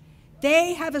church.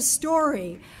 They have a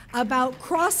story about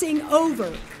crossing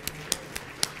over.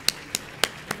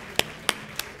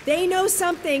 They know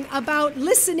something about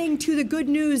listening to the good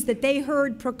news that they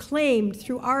heard proclaimed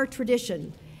through our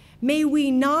tradition. May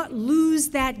we not lose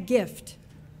that gift.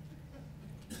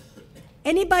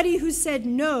 Anybody who said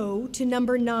no to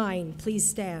number 9, please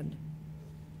stand.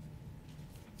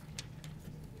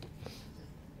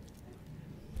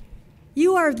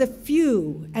 You are the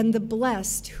few and the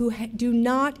blessed who do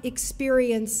not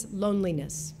experience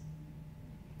loneliness,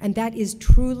 and that is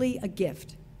truly a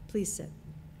gift. Please sit.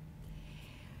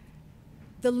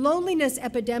 The loneliness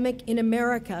epidemic in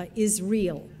America is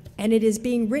real, and it is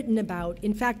being written about.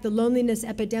 In fact, the loneliness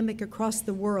epidemic across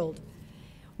the world.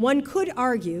 One could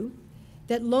argue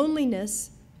that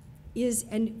loneliness is,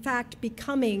 in fact,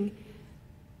 becoming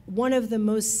one of the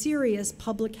most serious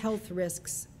public health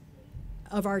risks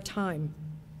of our time.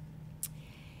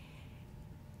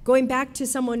 Going back to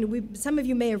some of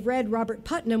you may have read Robert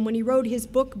Putnam when he wrote his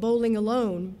book, Bowling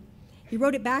Alone. He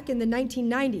wrote it back in the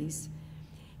 1990s.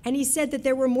 And he said that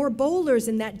there were more bowlers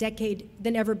in that decade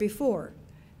than ever before,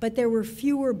 but there were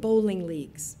fewer bowling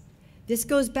leagues. This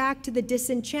goes back to the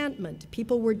disenchantment.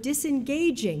 People were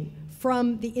disengaging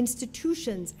from the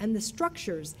institutions and the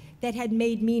structures that had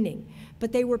made meaning,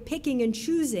 but they were picking and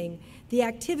choosing the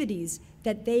activities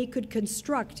that they could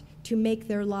construct to make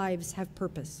their lives have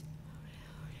purpose.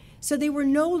 So they were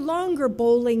no longer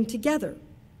bowling together.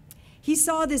 He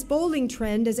saw this bowling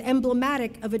trend as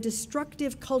emblematic of a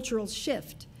destructive cultural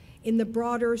shift in the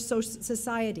broader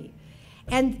society.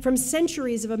 And from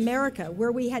centuries of America,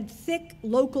 where we had thick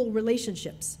local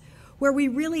relationships, where we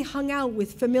really hung out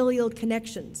with familial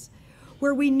connections,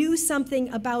 where we knew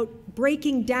something about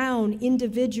breaking down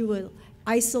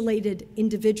isolated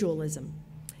individualism.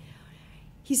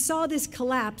 He saw this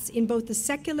collapse in both the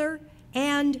secular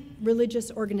and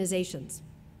religious organizations.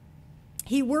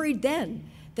 He worried then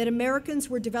that Americans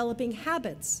were developing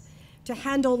habits to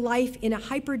handle life in a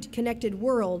hyper-connected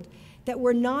world that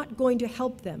were not going to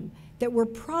help them, that were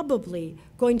probably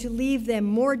going to leave them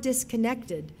more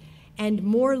disconnected and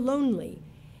more lonely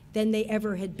than they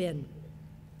ever had been.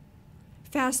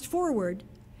 Fast forward,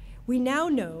 we now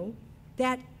know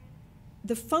that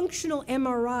the functional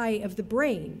MRI of the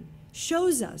brain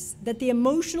shows us that the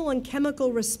emotional and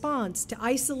chemical response to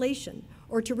isolation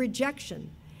or to rejection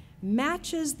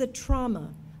matches the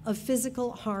trauma of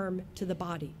physical harm to the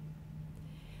body.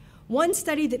 One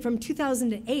study that from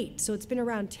 2008, so it's been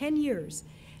around 10 years,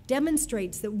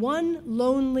 demonstrates that one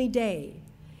lonely day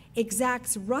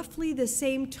exacts roughly the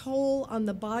same toll on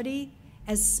the body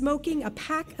as smoking a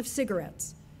pack of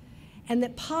cigarettes, and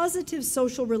that positive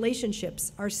social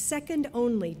relationships are second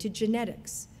only to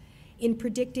genetics in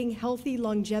predicting healthy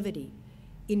longevity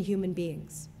in human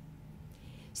beings.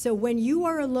 So when you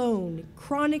are alone,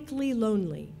 chronically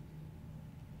lonely,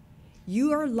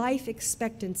 your life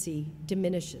expectancy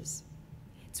diminishes.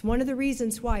 It's one of the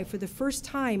reasons why, for the first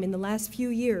time in the last few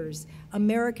years,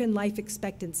 American life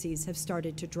expectancies have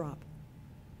started to drop.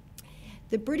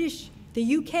 The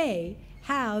UK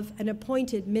have an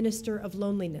appointed minister of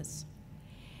loneliness.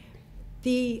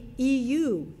 The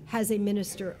EU has a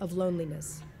minister of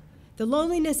loneliness. The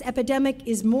loneliness epidemic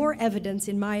is more evidence,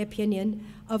 in my opinion,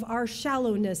 of our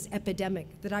shallowness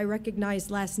epidemic that I recognized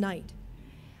last night.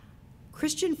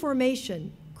 Christian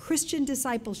formation, Christian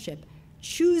discipleship,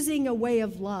 choosing a way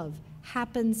of love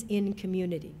happens in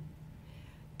community.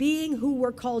 Being who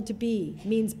we're called to be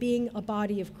means being a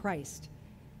body of Christ.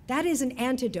 That is an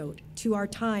antidote to our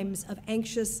times of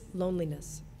anxious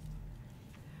loneliness.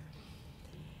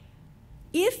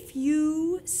 If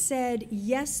you said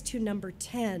yes to number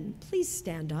 10, please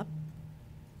stand up.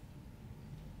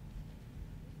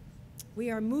 We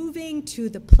are moving to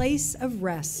the place of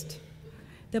rest,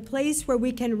 the place where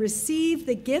we can receive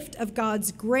the gift of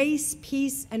God's grace,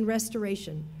 peace, and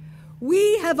restoration.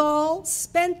 We have all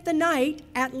spent the night,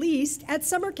 at least, at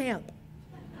summer camp.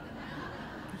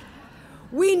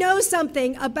 We know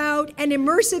something about an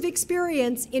immersive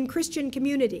experience in Christian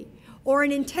community or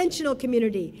an intentional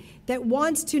community that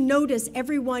wants to notice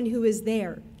everyone who is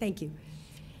there. Thank you.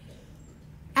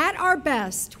 At our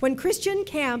best, when Christian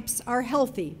camps are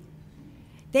healthy,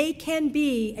 they can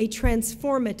be a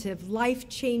transformative,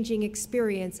 life-changing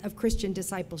experience of Christian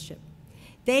discipleship.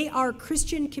 They are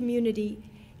Christian community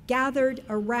gathered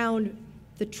around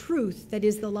the truth that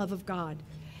is the love of God.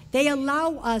 They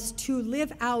allow us to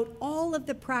live out all of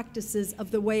the practices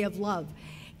of the way of love.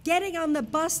 Getting on the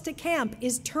bus to camp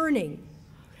is turning.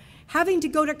 Having to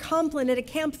go to Compline at a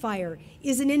campfire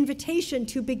is an invitation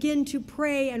to begin to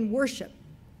pray and worship.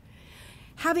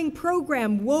 Having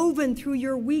program woven through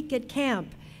your week at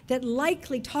camp that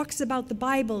likely talks about the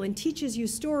Bible and teaches you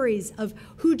stories of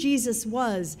who Jesus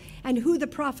was and who the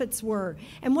prophets were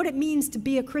and what it means to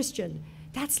be a Christian,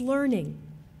 that's learning.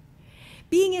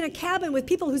 Being in a cabin with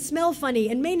people who smell funny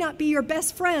and may not be your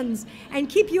best friends and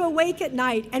keep you awake at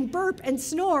night and burp and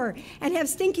snore and have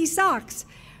stinky socks,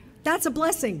 That's a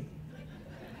blessing.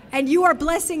 And you are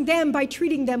blessing them by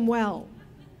treating them well.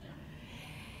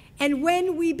 And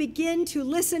when we begin to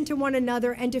listen to one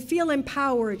another and to feel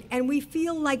empowered, and we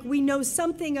feel like we know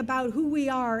something about who we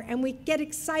are, and we get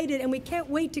excited, and we can't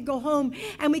wait to go home,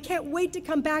 and we can't wait to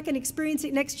come back and experience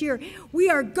it next year, we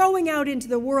are going out into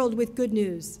the world with good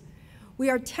news.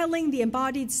 We are telling the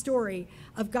embodied story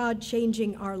of God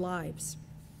changing our lives.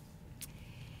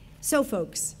 So,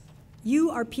 folks, you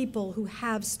are people who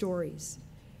have stories.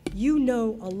 You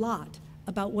know a lot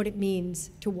about what it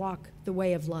means to walk the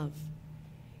way of love.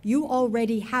 You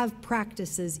already have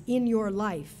practices in your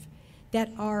life that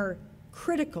are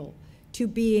critical to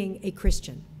being a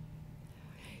Christian.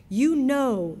 You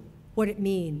know what it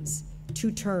means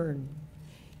to turn.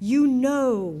 You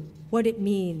know what it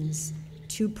means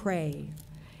to pray.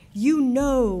 You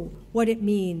know what it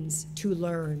means to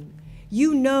learn.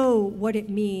 You know what it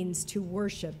means to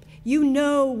worship. You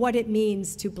know what it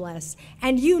means to bless.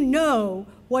 And you know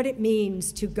what it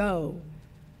means to go.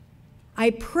 I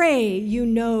pray you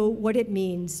know what it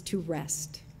means to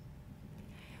rest.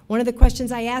 One of the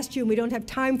questions I asked you and we don't have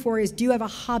time for is, do you have a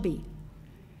hobby?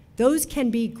 Those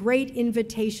can be great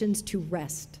invitations to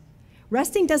rest.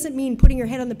 Resting doesn't mean putting your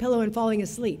head on the pillow and falling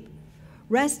asleep.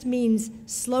 Rest means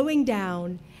slowing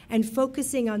down and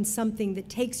focusing on something that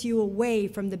takes you away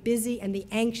from the busy and the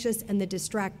anxious and the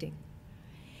distracting.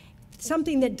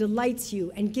 Something that delights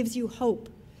you and gives you hope.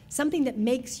 Something that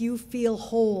makes you feel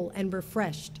whole and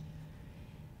refreshed.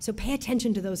 So pay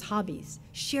attention to those hobbies.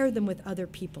 Share them with other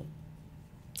people.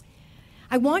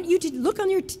 I want you to look on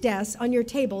your desks, on your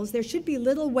tables. There should be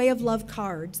little Way of Love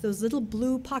cards, those little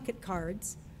blue pocket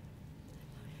cards.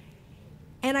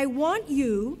 And I want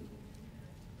you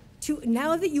to,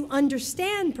 now that you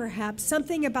understand perhaps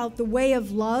something about the way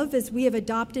of love as we have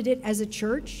adopted it as a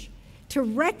church, to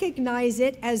recognize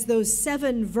it as those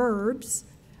 7 verbs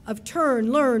of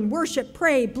turn, learn, worship,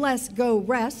 pray, bless, go,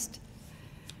 rest.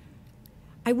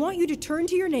 I want you to turn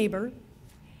to your neighbor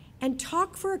and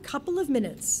talk for a couple of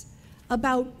minutes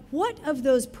about what of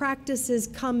those practices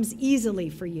comes easily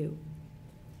for you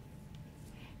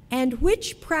and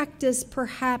which practice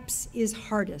perhaps is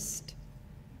hardest.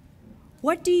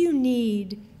 What do you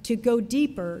need to go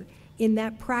deeper in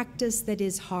that practice that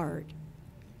is hard?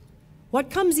 What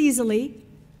comes easily,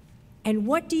 and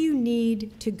what do you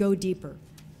need to go deeper?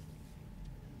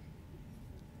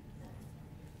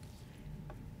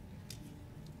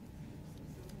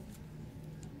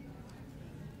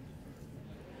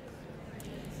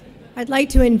 I'd like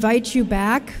to invite you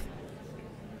back.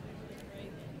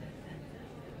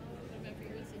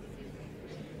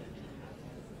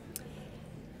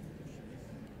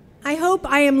 I hope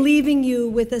I am leaving you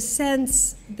with a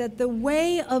sense that the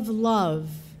way of love,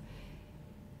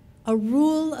 a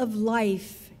rule of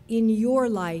life in your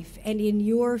life and in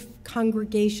your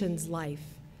congregation's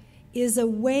life, is a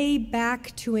way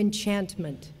back to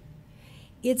enchantment.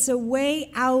 It's a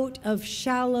way out of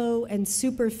shallow and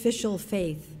superficial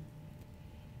faith.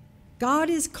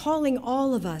 God is calling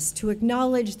all of us to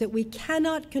acknowledge that we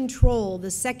cannot control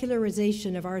the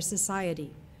secularization of our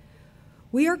society.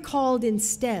 We are called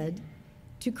instead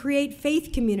to create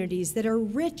faith communities that are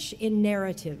rich in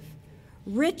narrative,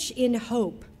 rich in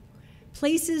hope,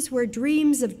 places where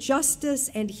dreams of justice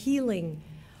and healing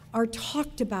are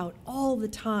talked about all the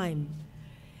time.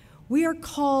 We are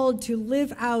called to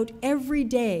live out every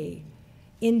day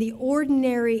in the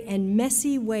ordinary and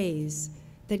messy ways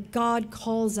that God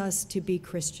calls us to be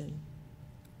Christian.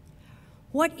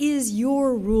 What is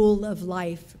your rule of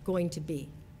life going to be?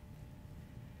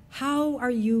 How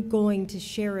are you going to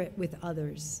share it with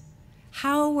others?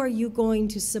 How are you going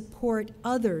to support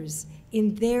others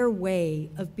in their way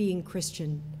of being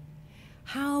Christian?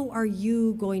 How are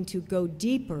you going to go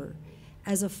deeper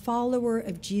as a follower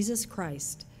of Jesus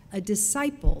Christ, a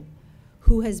disciple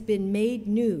who has been made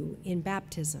new in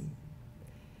baptism?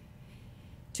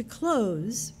 To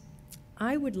close,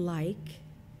 I would like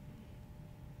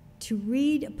to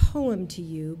read a poem to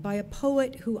you by a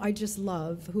poet who I just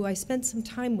love, who I spent some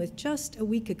time with just a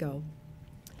week ago.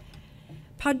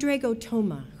 Padraig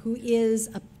Toma, who is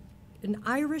an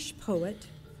Irish poet.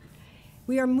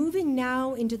 We are moving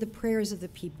now into the prayers of the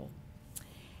people.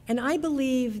 And I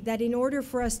believe that in order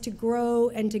for us to grow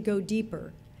and to go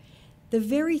deeper, the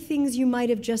very things you might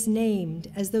have just named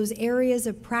as those areas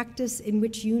of practice in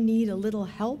which you need a little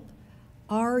help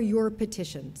are your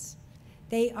petitions.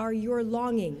 They are your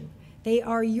longing. They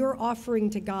are your offering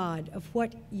to God of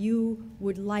what you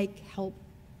would like help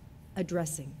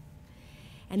addressing.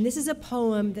 And this is a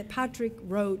poem that Patrick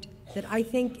wrote that I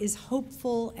think is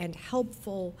hopeful and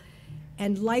helpful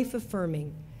and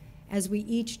life-affirming. as we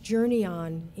each journey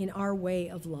on in our way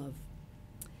of love.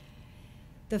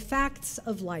 The facts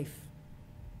of life.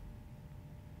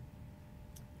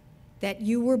 That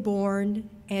you were born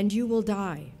and you will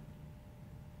die.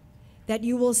 That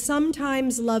you will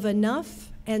sometimes love enough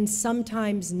and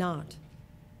sometimes not.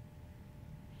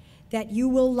 That you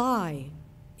will lie,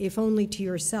 if only to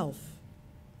yourself.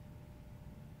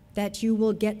 That you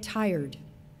will get tired.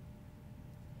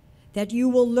 That you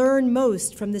will learn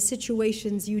most from the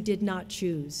situations you did not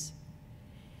choose.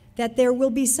 That there will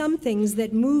be some things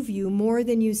that move you more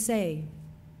than you say.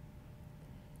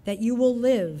 That you will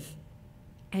live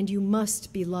and you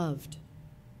must be loved.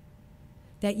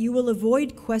 That you will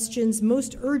avoid questions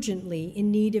most urgently in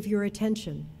need of your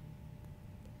attention.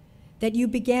 That you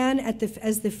began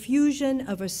as the fusion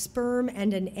of a sperm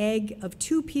and an egg of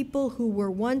two people who were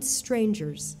once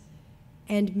strangers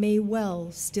and may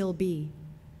well still be.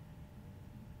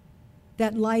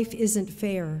 That life isn't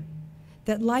fair,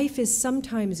 that life is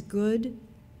sometimes good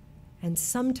and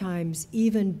sometimes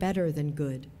even better than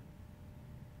good.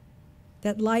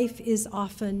 That life is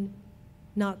often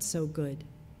not so good.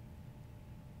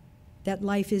 That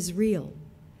life is real,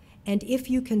 and if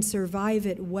you can survive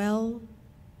it well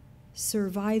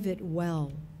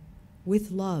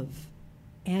with love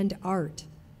and art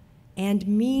and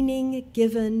meaning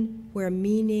given where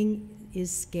meaning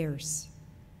is scarce.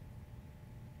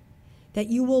 That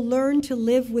you will learn to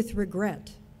live with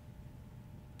regret,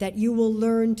 that you will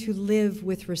learn to live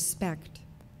with respect,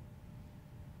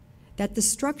 that the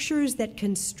structures that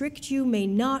constrict you may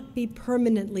not be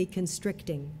permanently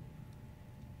constricting,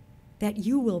 that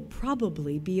you will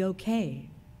probably be okay,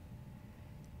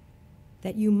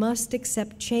 that you must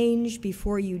accept change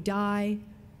before you die,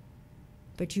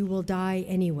 but you will die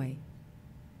anyway.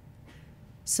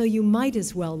 So you might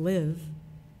as well live,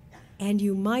 and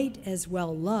you might as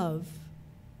well love.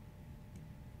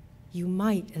 You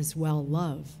might as well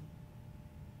love.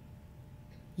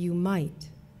 You might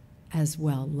as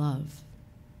well love.